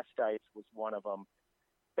Caltransvestites was one of them,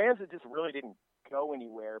 bands that just really didn't go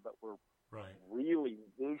anywhere, but were Right. really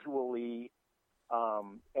visually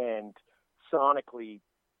and sonically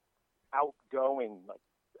outgoing, like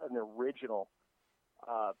an original.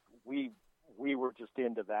 We were just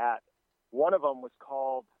into that. One of them was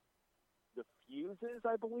called The Fuses,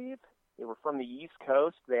 I believe. They were from the East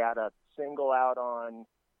Coast. They had a single out on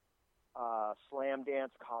Slam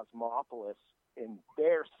Dance Cosmopolis, and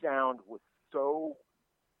their sound was so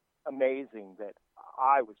amazing that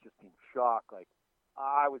I was just in shock. Like,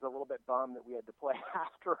 I was a little bit bummed that we had to play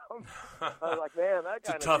after them. I was like, man, that It's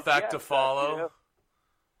a kind of tough act to suggests that, follow.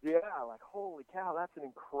 Yeah, like, holy cow, that's an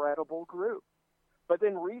incredible group. But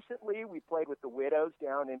then recently we played with the Widows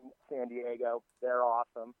down in San Diego. They're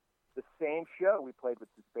awesome. The same show we played with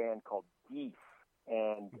this band called Geese.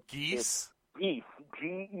 And Geese? Geese,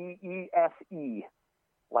 Geese,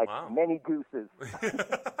 like Wow. many gooses.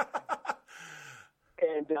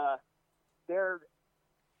 And the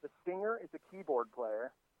singer is a keyboard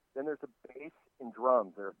player. Then there's a bass and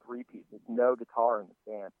drums. They're a three-piece. There's no guitar in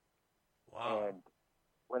the band. Wow. And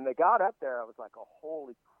when they got up there, I was like, oh,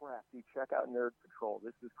 holy crap, dude, check out Nerd Patrol.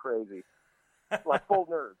 This is crazy. Like full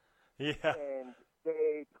nerds. Yeah. And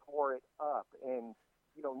they tore it up. And,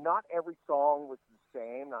 not every song was the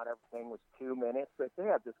same. Not everything was 2 minutes. But they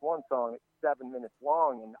had this one song that's 7 minutes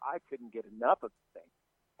long, and I couldn't get enough of the thing.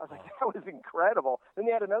 I was like, that was incredible. Then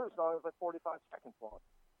they had another song that was like 45 seconds long.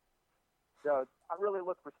 So I really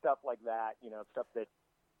look for stuff like that, stuff that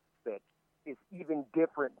is even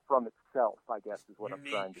different from itself, I guess, is what Unique.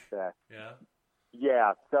 I'm trying to say. Yeah.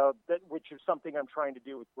 Yeah, so which is something I'm trying to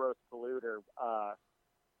do with Gross Polluter.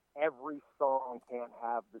 Every song can't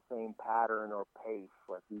have the same pattern or pace.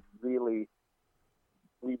 Like we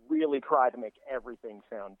really try to make everything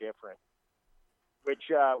sound different.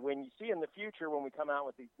 Which when you see in the future, when we come out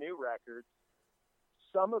with these new records,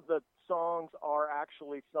 some of the songs are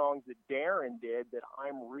actually songs that Darren did that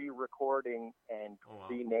I'm re-recording and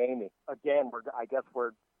renaming. Again, I guess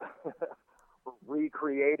we're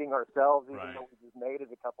recreating ourselves, even Right. though we just made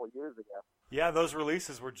it a couple of years ago. Yeah, those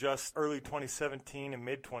releases were just early 2017 and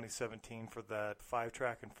mid 2017 for that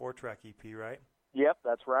 5-track and 4-track EP, right? Yep,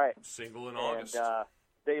 that's right. Single in August. And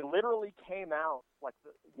they literally came out, like,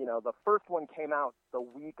 the first one came out the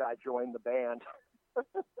week I joined the band.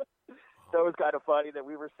 So it was kind of funny that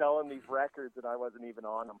we were selling these records and I wasn't even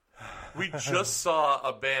on them. We just saw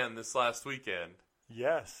a band this last weekend,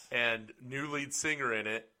 Yes. and new lead singer in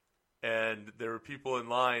it, and there were people in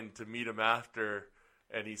line to meet him after,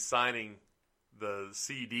 and he's signing the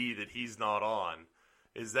CD that he's not on.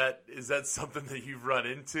 Is that something that you've run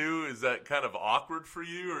into? Is that kind of awkward for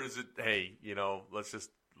you, or is it, hey, let's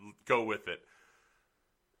just go with it?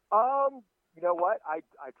 you know what? I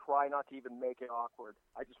try not to even make it awkward.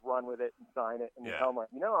 I just run with it and sign it, and Yeah. tell them, like,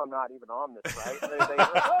 I'm not even on this, right? And they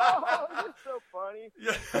go, oh, you're so funny.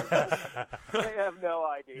 Yeah. They have no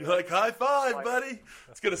idea. You're like, high five, Like- buddy.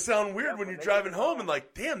 It's going to sound weird Yeah, when when you're they driving get home home. and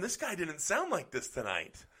like, damn, this guy didn't sound like this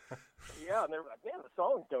tonight. Yeah, and they're like, man, the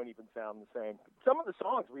songs don't even sound the same. Some of the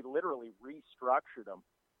songs, we literally restructured them.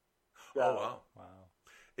 So, Oh, wow. Wow.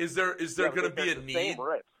 Is there yeah, going to but be they're a the same need?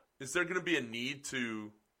 riffs. Is there going to be a need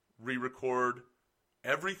to re-record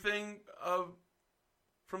everything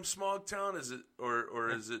from Smogtown? Is it or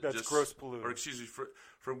is it That's just Gross Polluter. Or excuse me,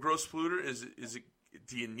 from Gross Polluter? Is it?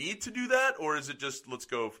 Do you need to do that, or is it just let's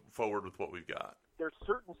go forward with what we've got? There's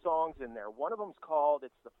certain songs in there. One of them's called,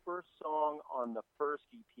 it's the first song on the first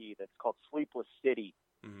EP that's called Sleepless City.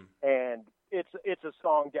 Mhm. And it's a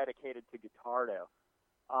song dedicated to Guitardo.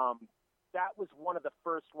 That was one of the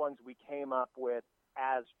first ones we came up with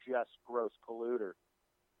as just Gross Polluter.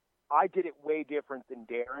 I did it way different than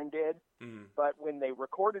Darren did, Mhm. but when they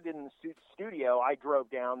recorded it in the studio, I drove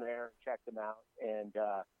down there, checked them out, and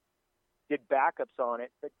did backups on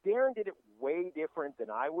it. But Darren did it way different than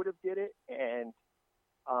I would have did it, and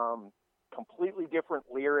completely different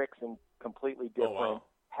lyrics and completely different wow.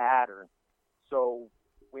 pattern. So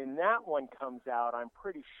when that one comes out, I'm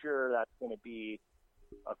pretty sure that's going to be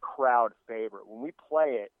a crowd favorite. When we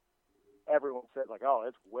play it, everyone says, like, oh,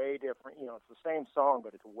 it's way different. It's the same song,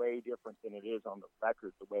 but it's way different than it is on the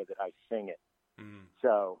record, the way that I sing it. Mhm.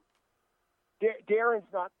 So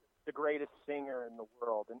Darren's not the greatest singer in the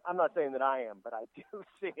world, and I'm not saying that I am, but I do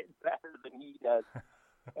sing it better than he does.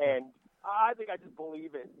 And I think I just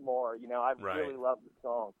believe it more. I Right. really love the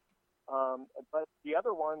song. But the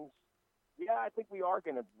other ones, yeah, I think we are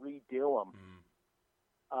going to redo them.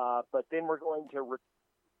 Mhm. But then we're going to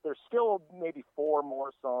there's still maybe 4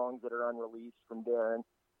 more songs that are unreleased from Darren,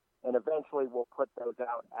 and eventually we'll put those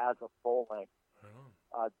out as a full length,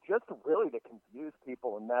 just really to confuse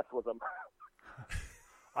people and mess with them.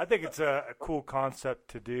 I think it's a cool concept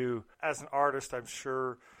to do. As an artist, I'm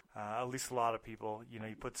sure, at least a lot of people, you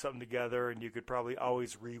put something together and you could probably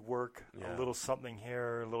always rework Yeah. a little something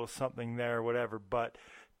here, a little something there, whatever. But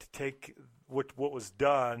to take what was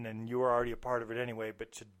done, and you were already a part of it anyway,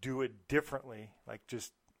 but to do it differently, like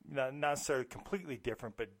just not necessarily completely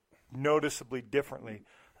different, but noticeably differently,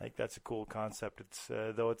 I think that's a cool concept. It's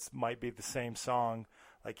though it might be the same song,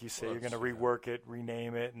 like you say, Well, you're going to that's- rework it,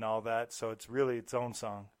 rename it, and all that. So it's really its own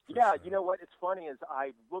song. Yeah, you know what? It's funny is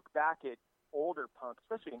I look back at older punk,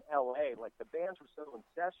 especially in L.A., like the bands were so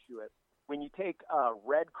incestuous. When you take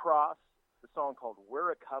Red Cross, the song called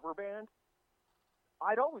We're a Cover Band,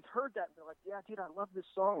 I'd always heard that and be like, yeah, dude, I love this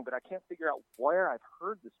song, but I can't figure out where I've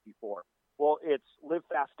heard this before. Well, it's Live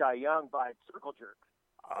Fast, Die Young by Circle Jerks.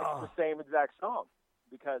 It's the same exact song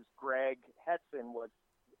because Greg Hetson was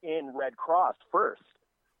in Red Cross first.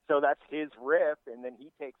 So that's his riff, and then he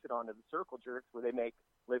takes it onto the Circle Jerks where they make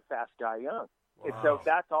Live Fast, Die Young. And so Wow.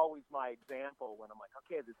 that's always my example when I'm like,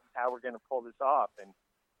 okay, this is how we're going to pull this off. And,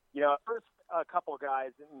 at first a couple of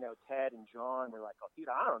guys, Ted and John were like, oh, dude,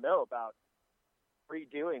 I don't know about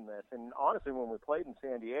redoing this. And honestly, when we played in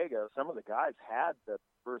San Diego, some of the guys had the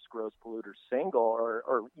first Gross Polluter single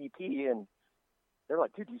or EP, and they're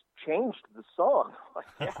like, dude, you changed the song.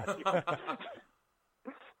 I'm like, yeah, dude.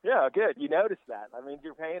 Yeah, good. You noticed that. I mean,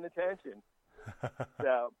 you're paying attention.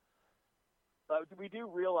 So, but we do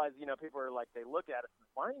realize, people are like, they look at us,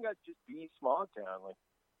 why don't you guys just be Smogtown? Like,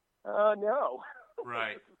 no.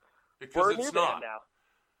 Right. Because We're a new it's band not.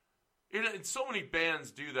 now. And so many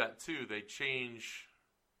bands do that too. They change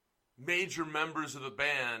major members of the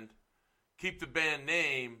band, keep the band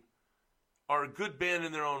name, are a good band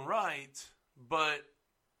in their own right, but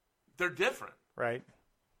they're different. Right.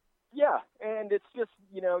 Yeah, and it's just,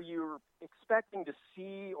 you're expecting to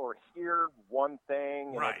see or hear one thing,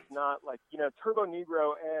 and Right. it's not like, Turbo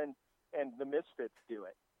Negro and the Misfits do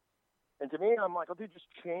it. And to me, I'm like, oh, dude, just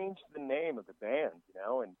change the name of the band,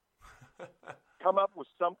 and come up with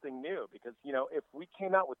something new. Because, if we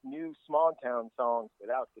came out with new Smogtown songs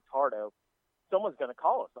without Guitardo, someone's going to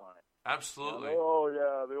call us on it. Absolutely. Oh,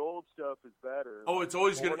 yeah, the old stuff is better. Oh, it's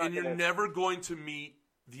always Well, going to, we're and not you're gonna- never going to meet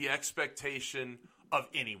the expectation of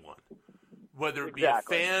anyone, whether it be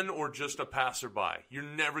Exactly. a fan or just a passerby. You're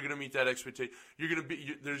never going to meet that expectation.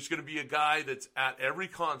 There's going to be a guy that's at every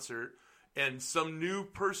concert, and some new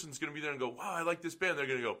person's going to be there and go, wow, I like this band. They're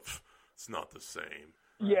going to go, it's not the same.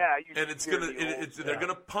 Yeah, you And just it's hear gonna, the old they're stuff.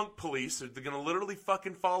 gonna punk police. They're gonna literally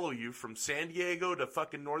fucking follow you from San Diego to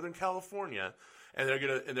fucking Northern California, and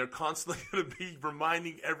they're constantly gonna be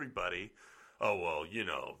reminding everybody, oh well,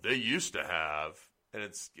 they used to have, and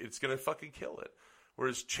it's gonna fucking kill it.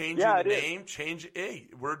 Whereas changing Yeah, the it is. name,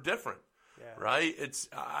 we're different. Yeah. right?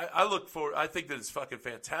 I look for. I think that it's fucking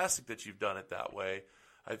fantastic that you've done it that way.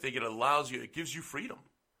 I think it allows you. It gives you freedom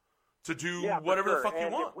to do whatever the fuck you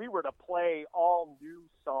want. If we were to play all new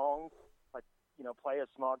songs, like, play a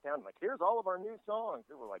Smog Town, like, here's all of our new songs,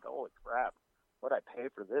 we were like, holy crap, what'd I pay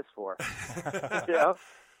for this for?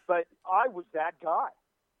 But I was that guy.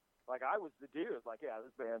 Like, I was the dude. Like, yeah,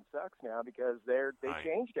 this band sucks now because they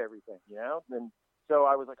changed everything, And so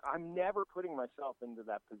I was like, I'm never putting myself into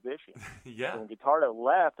that position. Yeah. When Guitardo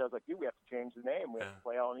left, I was like, dude, we have to change the name. We have to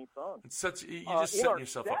play all new songs. You just setting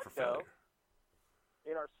yourself up for failure.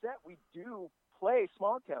 In our set, we do play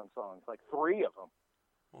Smog Town songs, like 3 of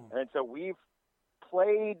them. And so we've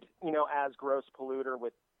played, as Gross Polluter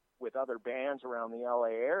with other bands around the LA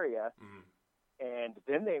area. And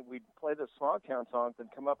then we'd play the Smog Town songs and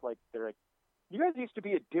come up they're like, you guys used to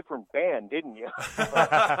be a different band, didn't you? Like,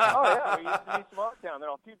 oh, yeah, we used to be Smog Town. They're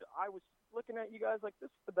all, dude, I was looking at you guys like, this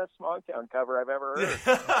is the best Smog Town cover I've ever heard.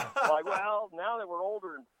 I'm like, well, now that we're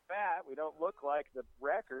older and fat, we don't look like the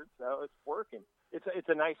record, so it's working. It's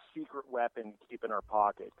a nice secret weapon to keep in our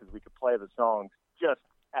pocket because we could play the songs just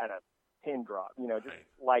at a pin drop, just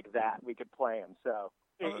like that. We could play them. So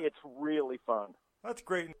it's really fun. That's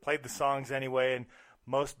great. Played the songs anyway, and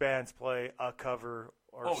most bands play a cover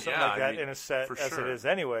or something like that in a set as it is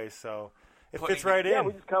anyway. So it fits right in. Yeah,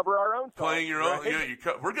 we just cover our own songs. Playing your own. Right?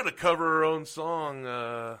 Yeah, we're going to cover our own song.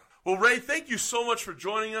 Well, Ray, thank you so much for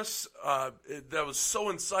joining us. That was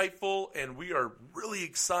so insightful, and we are really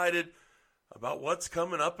excited about what's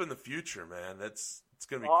coming up in the future, man. It's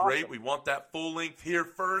going to be great. We want that full length here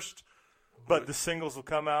first. But the singles will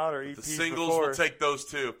come out, or EPs the singles, before. we'll take those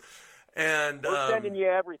too. And we're sending you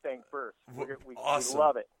everything first. We awesome. We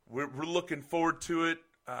love it. We're looking forward to it.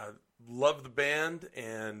 Love the band,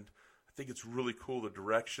 and I think it's really cool the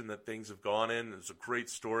direction that things have gone in. It's a great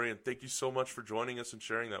story, and thank you so much for joining us and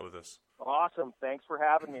sharing that with us. Awesome. Thanks for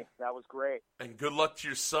having me. That was great. And good luck to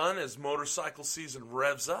your son as motorcycle season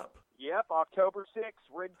revs up. Yep, October 6th,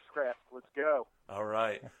 Ridgecrest. Let's go. All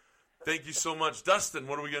right. Thank you so much. Dustin,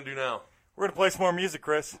 what are we going to do now? We're going to play some more music,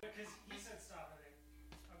 Chris.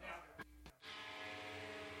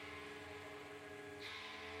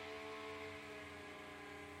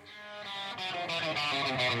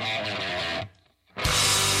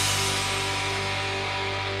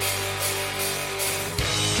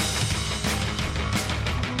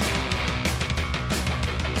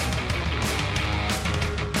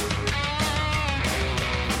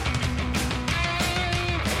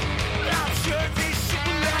 I'm sure this shit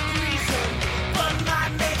will lack reason, but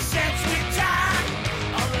might make sense with time.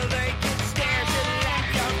 All the vacant stares and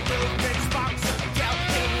lack of movements, box of doubt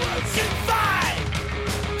and words and fine.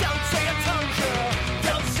 Don't say I told you,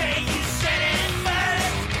 don't say you said it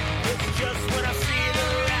first. It's just what I see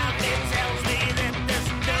around me tells me that there's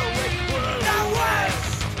no way we're not worse.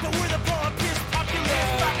 But we're the poor, pissed, popular,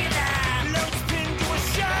 fucking loads pinned to a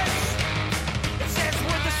shirt. It says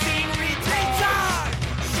we're the scenery takes on.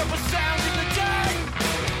 Show a sound in the dirt.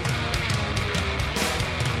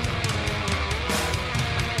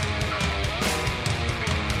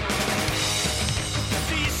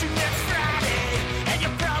 See you soon next Friday, and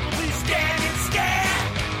you're probably standing scared.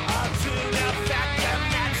 Until now, fact you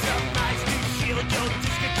maximize to shield your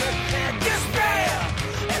discontent and despair.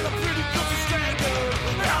 And the critical to strangle,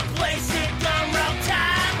 wrong place at the wrong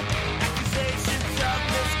time. Accusations of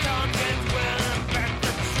misconduct will impact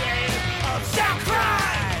the trade of sound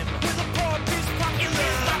crime. With a poor piece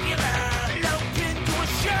popular, low pin to a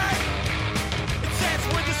shirt. It says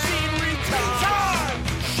where the scenery takes on.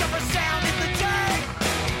 Shove a sound in the dirt.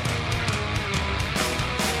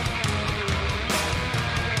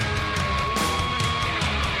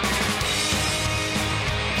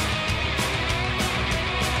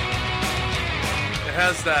 It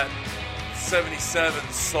has that 77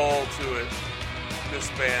 soul to it, this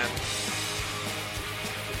band.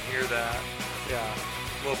 You can hear that. Yeah,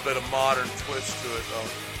 A little bit of modern twist to it, though.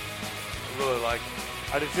 I really like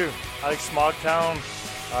it. I do too. I like Smog Town.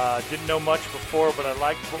 Didn't know much before, but I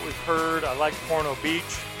liked what we've heard. I like Porno Beach.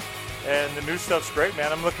 And the new stuff's great,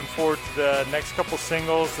 man. I'm looking forward to the next couple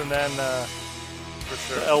singles and then For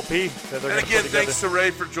sure. the LP that they're And going to again, put together. thanks to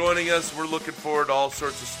Ray for joining us. We're looking forward to all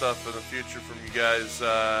sorts of stuff in the future from you guys.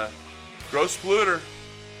 Gross Polluter.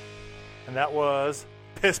 And that was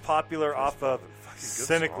Piss Popular off of Fucking good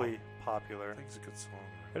Cynically song. Popular. I think it's a good song.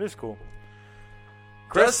 It is cool.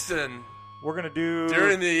 Chris, Dustin, we're going to do...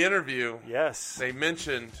 during the interview, Yes. Ray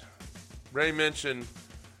mentioned Red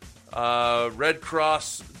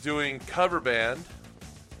Cross doing cover band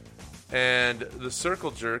and the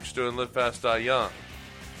Circle Jerks doing Live Fast Die Young.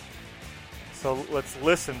 So let's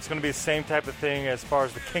listen. It's going to be the same type of thing as far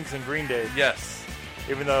as the Kinks and Green Day, Yes.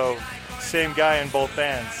 even though same guy in both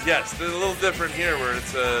bands. Yes, they're a little different here where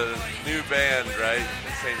it's a new band, right?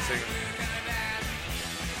 Same singer.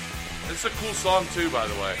 It's a cool song, too, by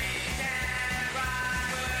the way.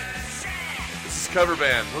 This is cover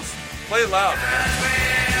band. Let's play it loud, man.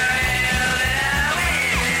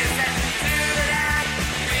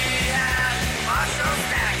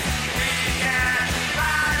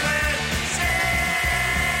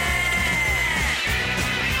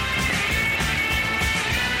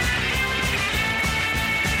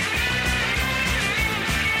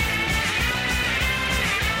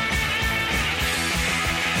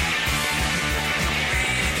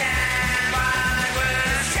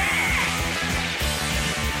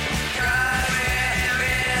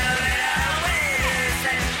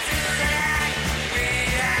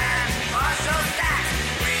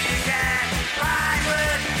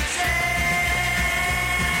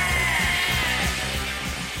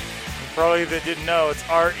 For all of you that didn't know, it's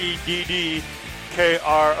REDDKROSS,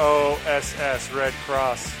 Red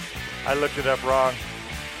Cross. I looked it up wrong.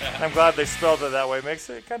 I'm glad they spelled it that way. Makes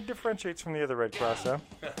it kind of differentiates from the other Red Cross, huh?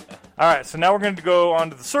 All right, so now we're going to go on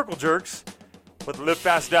to the Circle Jerks with Live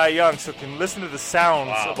Fast, Die Young, so you can listen to the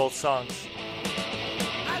sounds of both songs.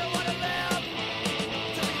 I don't wanna live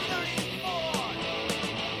to be 34.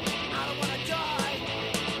 I don't wanna die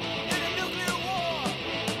in a nuclear war.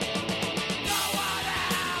 Go on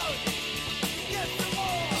out, get some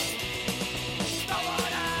more. Go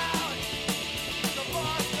on out, the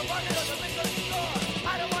boss, the bucket of the liquor store.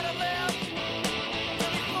 I don't wanna live to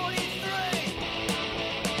be 43.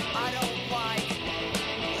 I don't like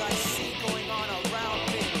what I see going on around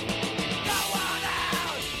me. Go on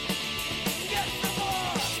out, get some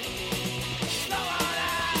more. Go on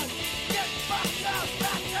out, get fucked up,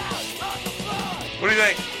 knocked out on the floor. What do you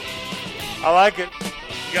think? I like it.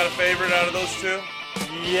 You got a favorite out of those two?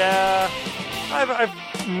 Yeah, I've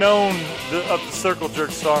known of the Circle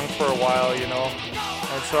Jerk song for a while, you know,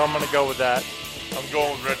 and so I'm going to go with that. I'm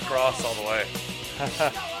going with Red Cross all the way.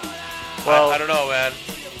 Well, I don't know, man.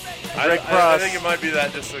 Red I Cross. think it might be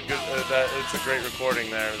that just a good. That it's a great recording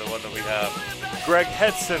there, the one that we have. Greg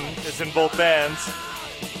Hedson is in both bands.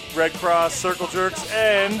 Red Cross, Circle Jerks,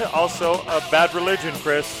 and also a Bad Religion,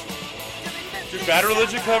 Chris. Did Bad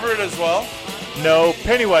Religion cover it as well? No,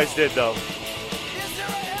 Pennywise did, though.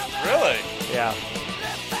 Really? Yeah.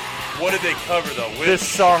 What did they cover though? Which? This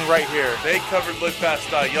song right here. They covered Live Fast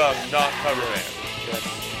Die Young, not cover band.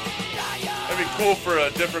 Yes. That'd be cool for a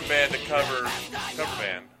different band to cover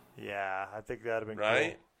band, Yeah, I think that'd have been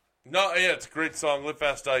right? No, yeah, it's a great song. Live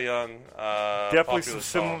Fast Die Young. cool. Definitely popular some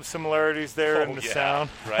song. similarities there in the yeah, sound.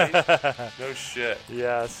 right? No shit.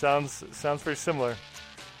 Yeah, sounds pretty similar.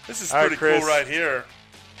 This is All right, pretty Chris. cool right here.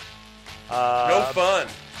 No fun.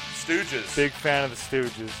 Stooges. Big fan of the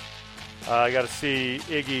Stooges. I got to see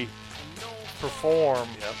Iggy perform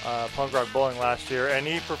Punk Rock Bowling last year, and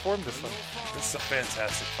he performed this one, This is a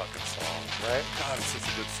fantastic fucking song. right? God, it's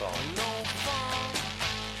such a good song.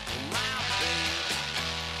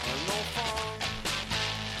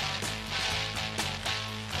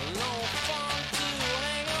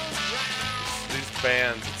 These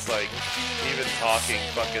bands, it's like even talking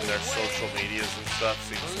fucking their social medias and stuff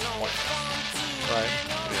seems pointless. Right.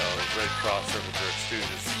 You know, like Red Cross, Circle Jerk,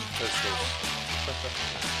 Stooges, Pistols.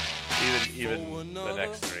 even the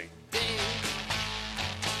next three.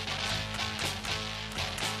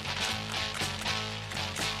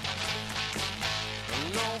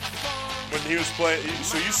 When he was playing,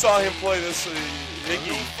 so you saw him play this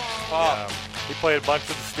Iggy Pop. Yeah. He played a bunch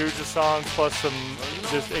of the Stooges songs plus some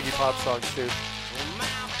just Iggy Pop songs too.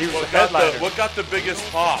 He was the headliner. What got the biggest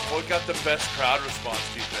pop? What got the best crowd response,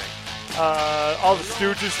 do you think? All the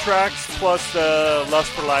Stooges tracks plus the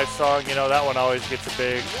Lust for Life song. You know, that one always gets a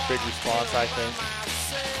big response, I think.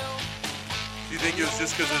 Do you think it was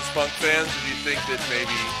just because it's punk fans, or do you think that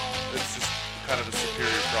maybe it's just kind of a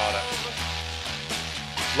superior product?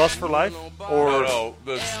 Lust for Life? Or No,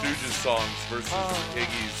 the Stooges songs versus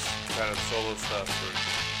Iggy's kind of solo stuff.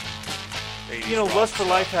 Or 80s you know, rock Lust for stuff.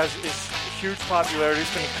 Life has huge popularity.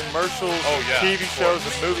 It's been in commercials, Oh, yeah, TV of shows,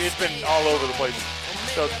 course. and movies. It's been all over the place.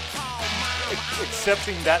 So,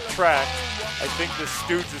 accepting that track, I think the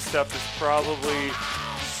Stooges stuff is probably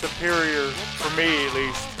superior, for me at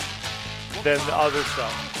least, than the other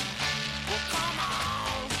stuff.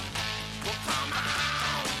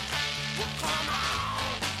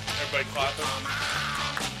 Everybody clapping.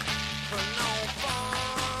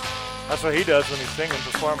 That's what he does when he's singing,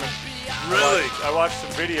 performing. Really? I watched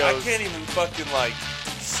some videos. I can't even fucking like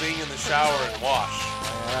sing in the shower and wash.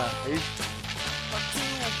 Yeah, he's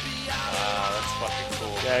Wow, fucking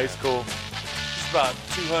cool. Yeah, he's cool. He's about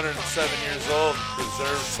 207 years old,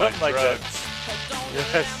 preserved Something by like that. drugs.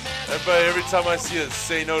 Yes. Every time I see a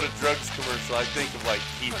Say No to Drugs commercial, I think of like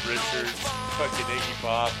Keith Richards, fucking Iggy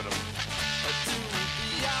Pop, and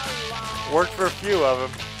Worked for a few of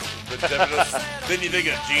them. then you think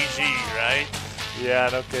of GG, right? Yeah,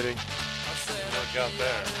 no kidding. Look out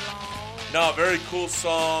there. No, very cool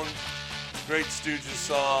song. Great Stooges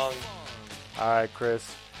song. All right,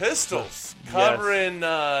 Chris. Pistols Yes. covering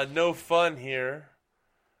No Fun here.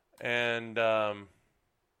 And, you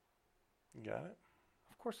got it?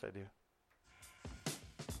 Of course I do.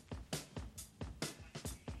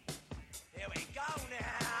 Here we go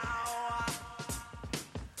now.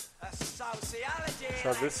 Sociology.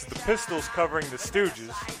 So this is the Pistols covering the Stooges.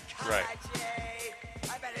 Right.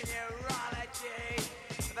 I bet in neurology.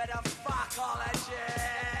 I bet in fuckology.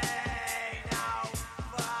 No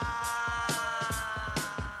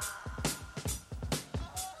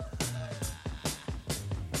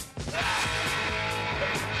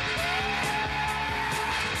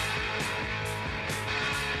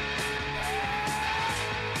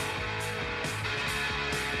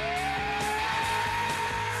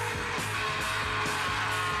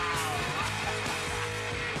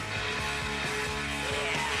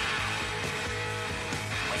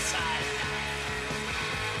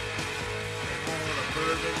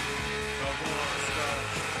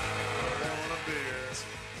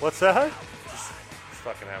What's that? Just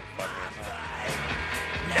fucking having fun here.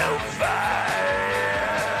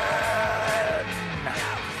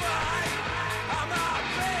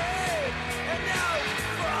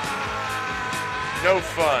 No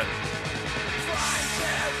fun.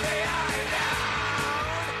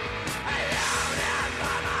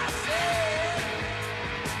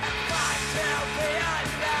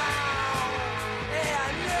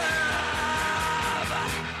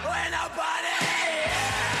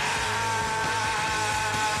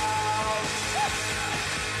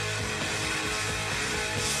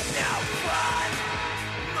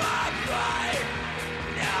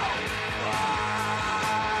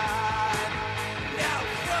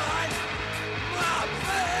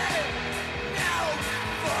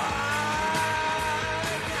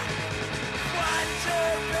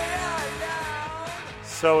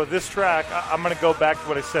 So with this track, I'm going to go back to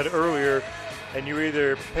what I said earlier, and you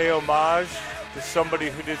either pay homage to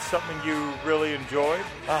somebody who did something you really enjoyed,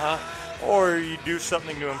 or you do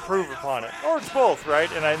something to improve upon it, or it's both, right?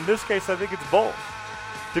 And in this case, I think it's both.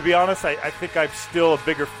 To be honest, I think I'm still a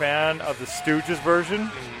bigger fan of the Stooges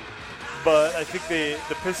version, but I think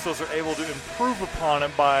the Pistols are able to improve upon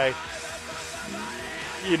it by,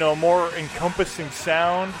 more encompassing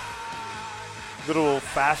sound. Little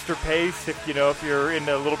faster pace, if you're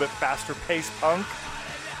into a little bit faster paced punk.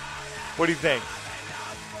 What do you think?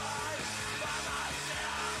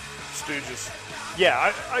 Stooges.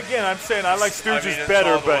 Yeah, I'm saying I like Stooges it's better,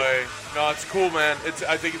 all the but way. No, it's cool, man.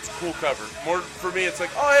 I think it's a cool cover. More for me, it's like,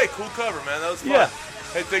 oh hey, cool cover, man. That was fun. Yeah.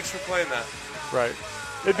 Hey, thanks for playing that. right.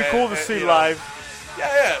 It'd be cool to see you know. live.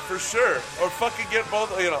 Yeah, for sure. Or fucking get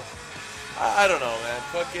both. I don't know, man.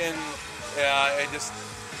 Fucking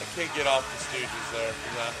I can't get off the Stooges there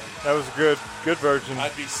for that one. That was a good version.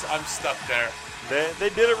 I'm stuck there. They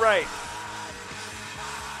did it right.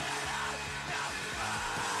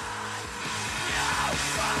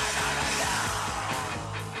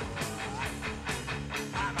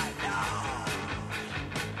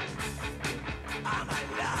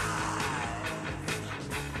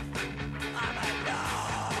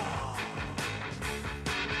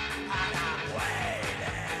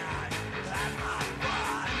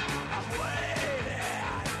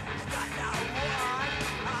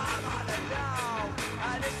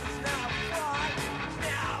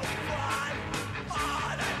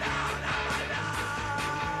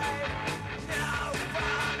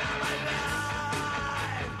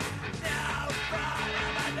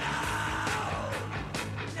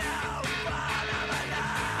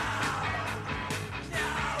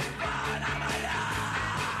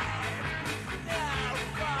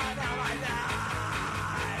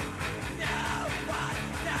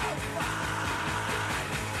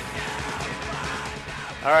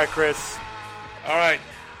 All right, Chris. All right.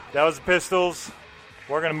 That was the Pistols.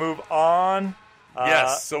 We're going to move on.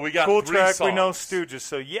 Yes, so we got cool three track. songs. We know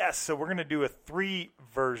Stooges. So we're going to do a three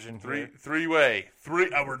version here. Three-way.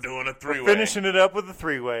 We're doing a three-way. Finishing it up with a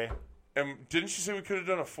three-way. And didn't you say we could have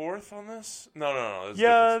done a fourth on this? No.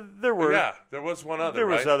 Yeah, there were. Yeah, there was one other, There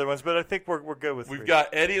was right? other ones, but I think we're good with We've three. got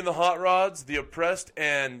Eddie and the Hot Rods, The Oppressed,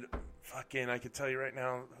 and fucking, I can tell you right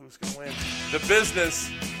now who's going to win. The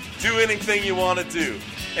Business. Do anything you want to do.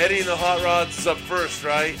 Eddie and the Hot Rods is up first,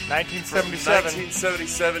 right? 1977.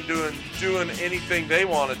 1977, doing anything they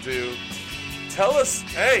want to do. Tell us,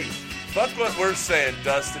 hey, fuck what we're saying,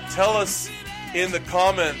 Dustin. Tell us in the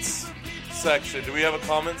comments section. Do we have a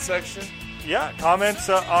comment section? Yeah, comments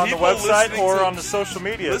on the People website listening or to- on the social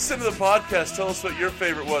media. Listen to the podcast. Tell us what your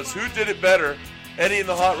favorite was. Who did it better? Eddie and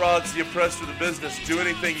the Hot Rods, the Oppressed, or the Business? Do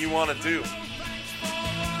anything you want to do.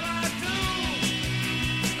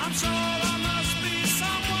 I'm sure there must be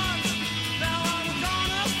someone. Now I'm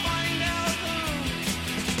gonna find out who.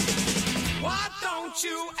 Why don't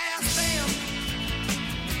you ask them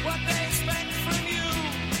what they expect from you?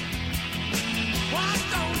 Why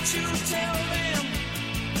don't you tell them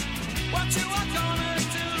what you are gonna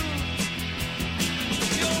do?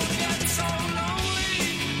 You'll get so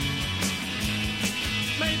lonely.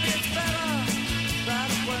 Maybe it's better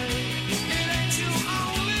that way. It ain't you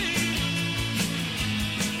only.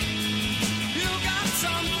 You got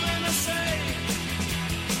something to say.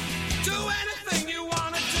 Do anything you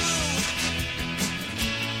want to do.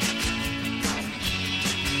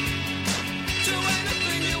 Do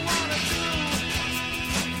anything you want to do.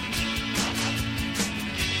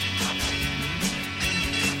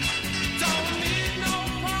 Don't need no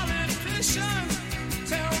politician.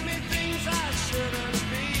 Tell me things I shouldn't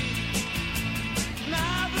be.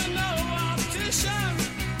 Neither no optician.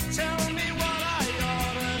 Tell me what I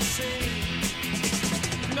ought to see.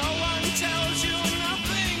 No one tells you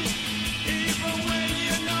nothing, even when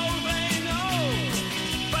you know they know.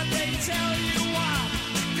 But they tell you what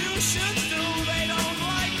you should do. They don't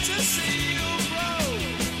like to see you grow.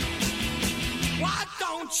 Why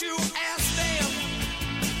don't you ask them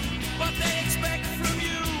what they expect from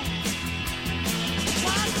you?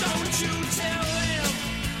 Why don't you tell them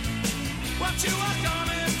what you are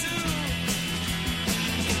gonna do?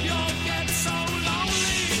 You'll get so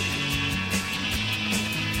lonely.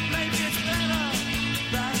 Maybe it's better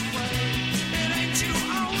that way. It ain't you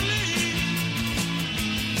only.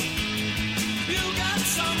 You got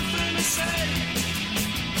something to say.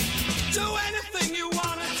 Do anything you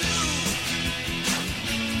wanna do.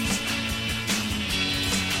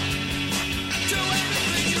 Do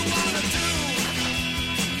anything you wanna do.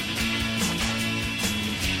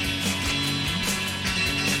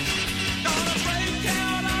 Gonna break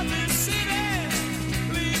out of this city,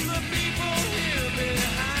 leave the people here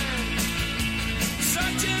behind.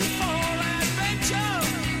 Searching for adventure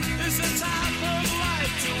is the type of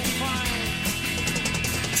life to find.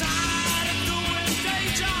 Tired of doing day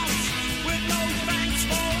jobs with no thanks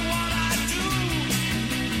for what I do.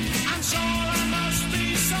 I'm sure there must be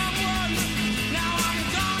someone. Now I'm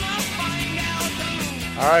gonna find out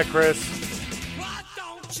who. All right, Chris. Why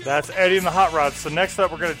don't you That's Eddie and the Hot Rods. So next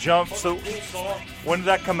up, we're going to jump. So when did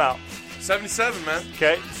that come out? 77, man.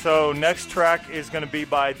 Okay, so next track is going to be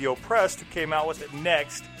by The Oppressed, who came out with it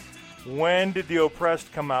next. When did The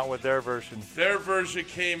Oppressed come out with their version? Their version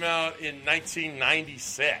came out in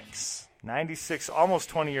 1996. 96, almost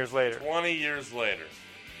 20 years later. 20 years later.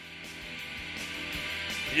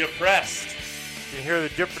 The Oppressed. You can hear the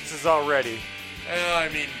differences already. Well, I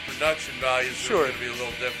mean, production values Sure. are going to be a little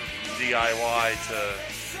different from DIY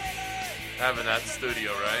to having that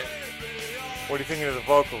studio, right? What do you think of the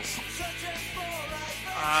vocals?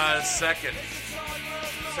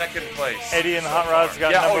 Second place. Eddie and the Hot Rods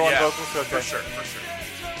got number one vocals? Okay. For sure.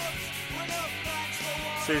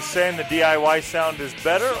 So you're saying the DIY sound is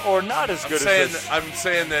better or not as good as this? I'm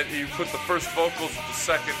saying that you put the first vocals with the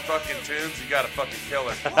second fucking tunes, you got a fucking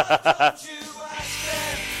killer. you ask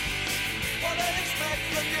them what they expect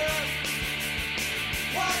from you?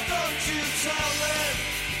 Why don't you tell them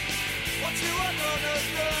what you are gonna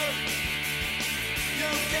do?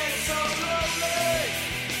 You get so lonely.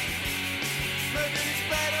 Maybe it's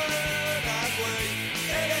better that way.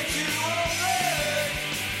 It ain't you only.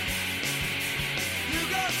 You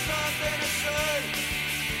got something to say.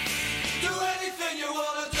 Do anything you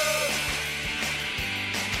wanna do.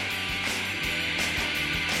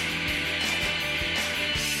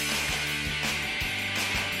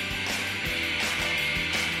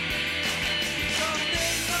 Don't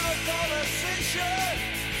need no politician.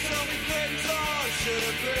 Tell me things I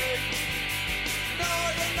shouldn't be. No,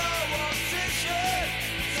 you're no optician.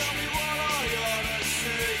 Tell me what I ought to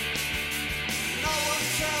see. No one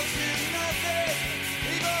tells you nothing,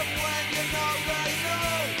 even when you know they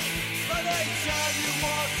know. But they tell you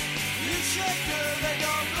what you should do. They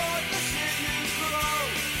don't like to see you grow.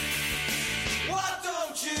 Why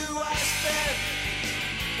don't you ask them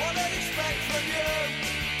what they expect from you?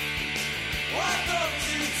 Why don't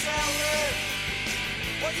you tell them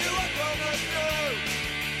what you are gonna do?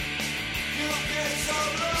 You get so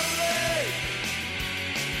lonely.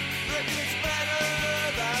 Maybe it's better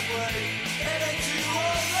that way. It ain't too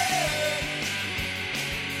lonely.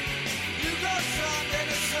 You got something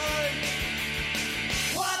to say.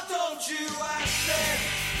 Why don't you ask them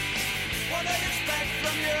what they expect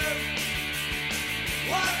from you?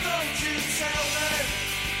 Why don't you tell them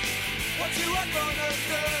what you are gonna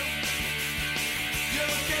do? You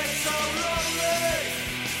get so lonely.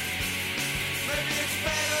 Maybe it's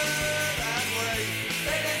better that way.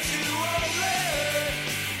 It ain't too lonely.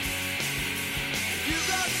 You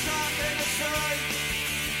got something to say.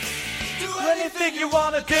 Do Anything you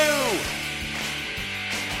want to do.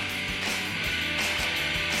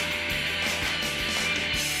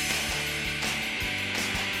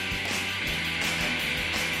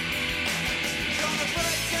 Gonna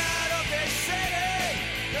break out of this city.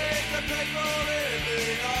 Leave the people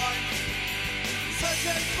living on.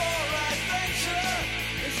 Searching for adventure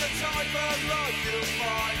is the type of life you'll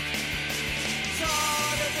find.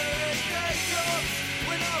 Tired of doing day jobs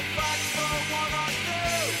with no facts for what I do.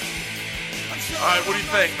 I'm sure All right, what do you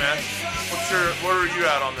think, man? Where are you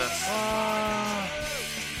at on this?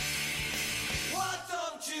 Why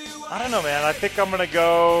don't you I don't know, man. I think I'm going to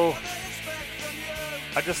go...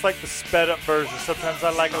 I just like the sped up version. Sometimes I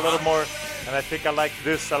like a little more, and I think I like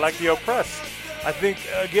this. I like the Oppressed. I think,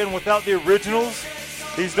 again, without the originals,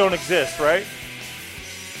 these don't exist, right?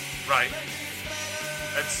 Right.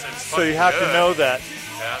 It's So you have to know that.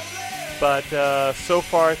 Yeah. But so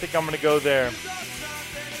far, I think I'm going to go there.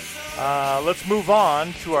 Let's move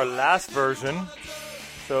on to our last version.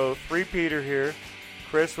 So, three-peater here.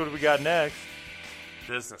 Chris, what do we got next?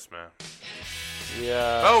 Businessman.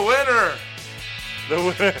 Yeah. Oh, winner!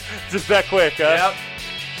 Just that quick, huh? Yep.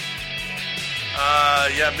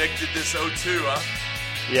 Yeah, Mick did this 02, huh?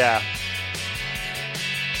 Yeah.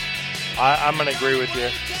 I'm going to agree with you.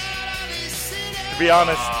 To be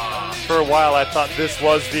honest, for a while I thought this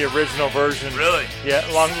was the original version. Really? Yeah,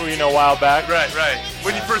 a while back. Right, right.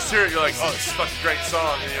 When you first hear it, you're like, oh, this is a fucking great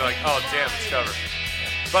song. And you're like, oh, damn, it's covered.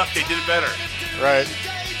 Fuck, they did it better. Right.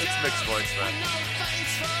 It's Mick's voice, man.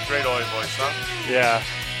 Great Oi voice, huh? Yeah.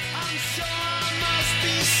 I'm sure must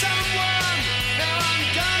be someone. Now I'm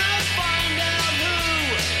gonna find out who.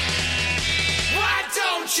 Why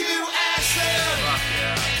don't you ask them Fuck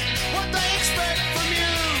yeah. what they expect from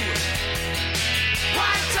you?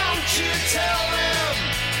 Why don't you tell them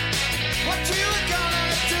what you're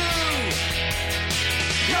gonna do?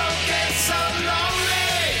 You'll get so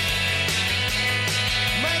lonely.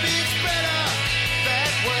 Maybe it's better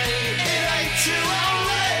that way. It ain't too lonely.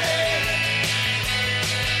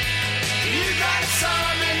 You got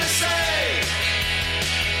something to say.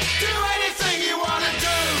 Do anything you wanna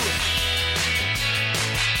do.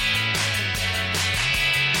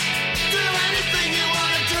 Do anything you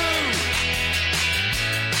wanna do.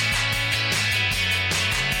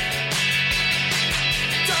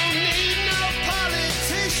 Don't need no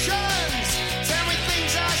politicians. Tell me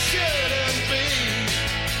things I shouldn't be.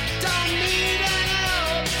 Don't need an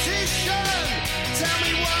optician. Tell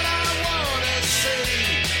me what I wanna see.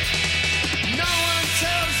 No one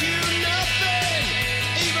tells you nothing,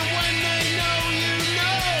 even when they know you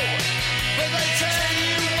know. But they tell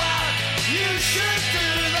you what you should do.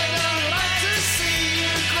 They don't like to see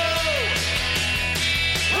you grow.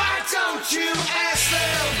 Why don't you ask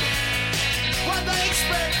them what they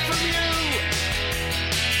expect from you?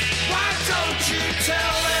 Why don't you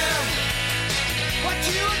tell them what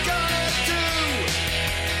you're gonna do?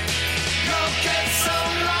 You'll get so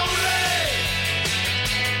lonely.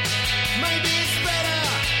 Maybe it's better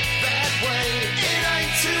that way. It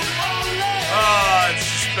ain't too lonely. Oh, it's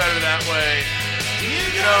just better that way. You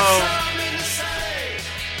know, got something to say.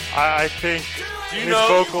 I think Do you his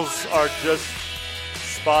know- vocals are just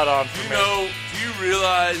spot on for me. Do you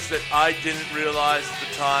realize that I didn't realize at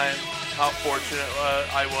the time how fortunate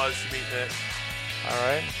I was to meet Mick? All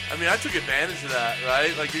right. I mean, I took advantage of that,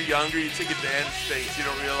 right? Like, you're younger, you take advantage of things. You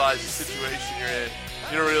don't realize the situation you're in.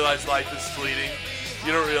 You don't realize life is fleeting.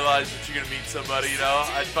 You don't realize that you're going to meet somebody, you know?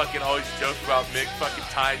 I'd fucking always joke about Mick fucking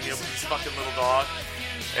tying me up with his fucking little dog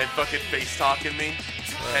and fucking face-talking me.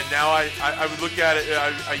 And now I would look at it,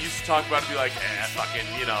 I used to talk about it and be like, fucking,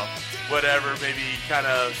 you know, whatever, maybe kind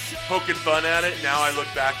of poking fun at it. Now I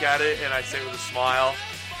look back at it and I say it with a smile.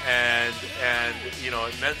 And you know,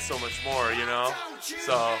 it meant so much more, you know?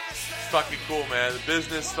 So, it's fucking cool, man. The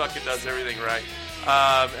business fucking does everything right.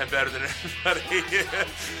 And better than everybody.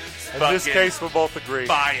 In this case, we'll both agree.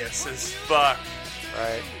 Bias as fuck.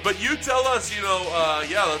 Right. But you tell us, you know,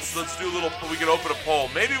 yeah, let's do a little, we can open a poll.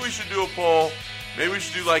 Maybe we should do a poll. Maybe we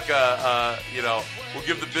should do like you know, we'll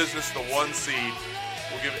give the business the 1 seed.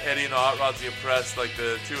 We'll we'll give Eddie and the Hot Rods the Impressed, like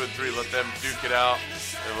the 2 and 3, let them duke it out.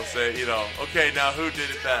 And we'll say, okay, now who did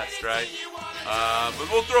it best, right?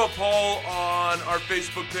 But we'll throw a poll on our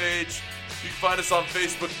Facebook page. You can find us on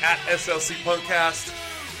Facebook at SLC Punkcast.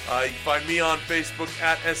 You can find me on Facebook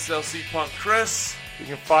at SLC Punk Chris. You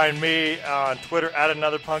can find me on Twitter at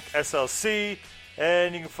AnotherPunkSLC.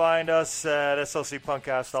 And you can find us at SLC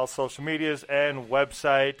Punkcast, all social medias and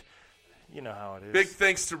website. You know how it is. Big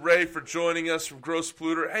thanks to Ray for joining us from Gross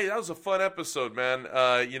Polluter. Hey, that was a fun episode, man.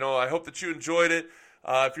 I hope that you enjoyed it.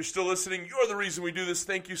 If you're still listening, you're the reason we do this.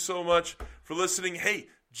 Thank you so much for listening. Hey,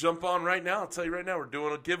 jump on right now. I'll tell you right now, we're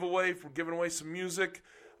doing a giveaway. We're giving away some music.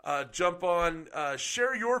 Jump on,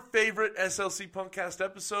 share your favorite SLC Punkcast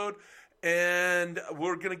episode, and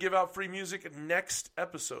we're going to give out free music next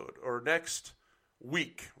episode or next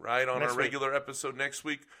week, right? On our regular episode next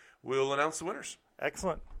week, we'll announce the winners.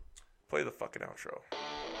 Excellent. Play the fucking outro.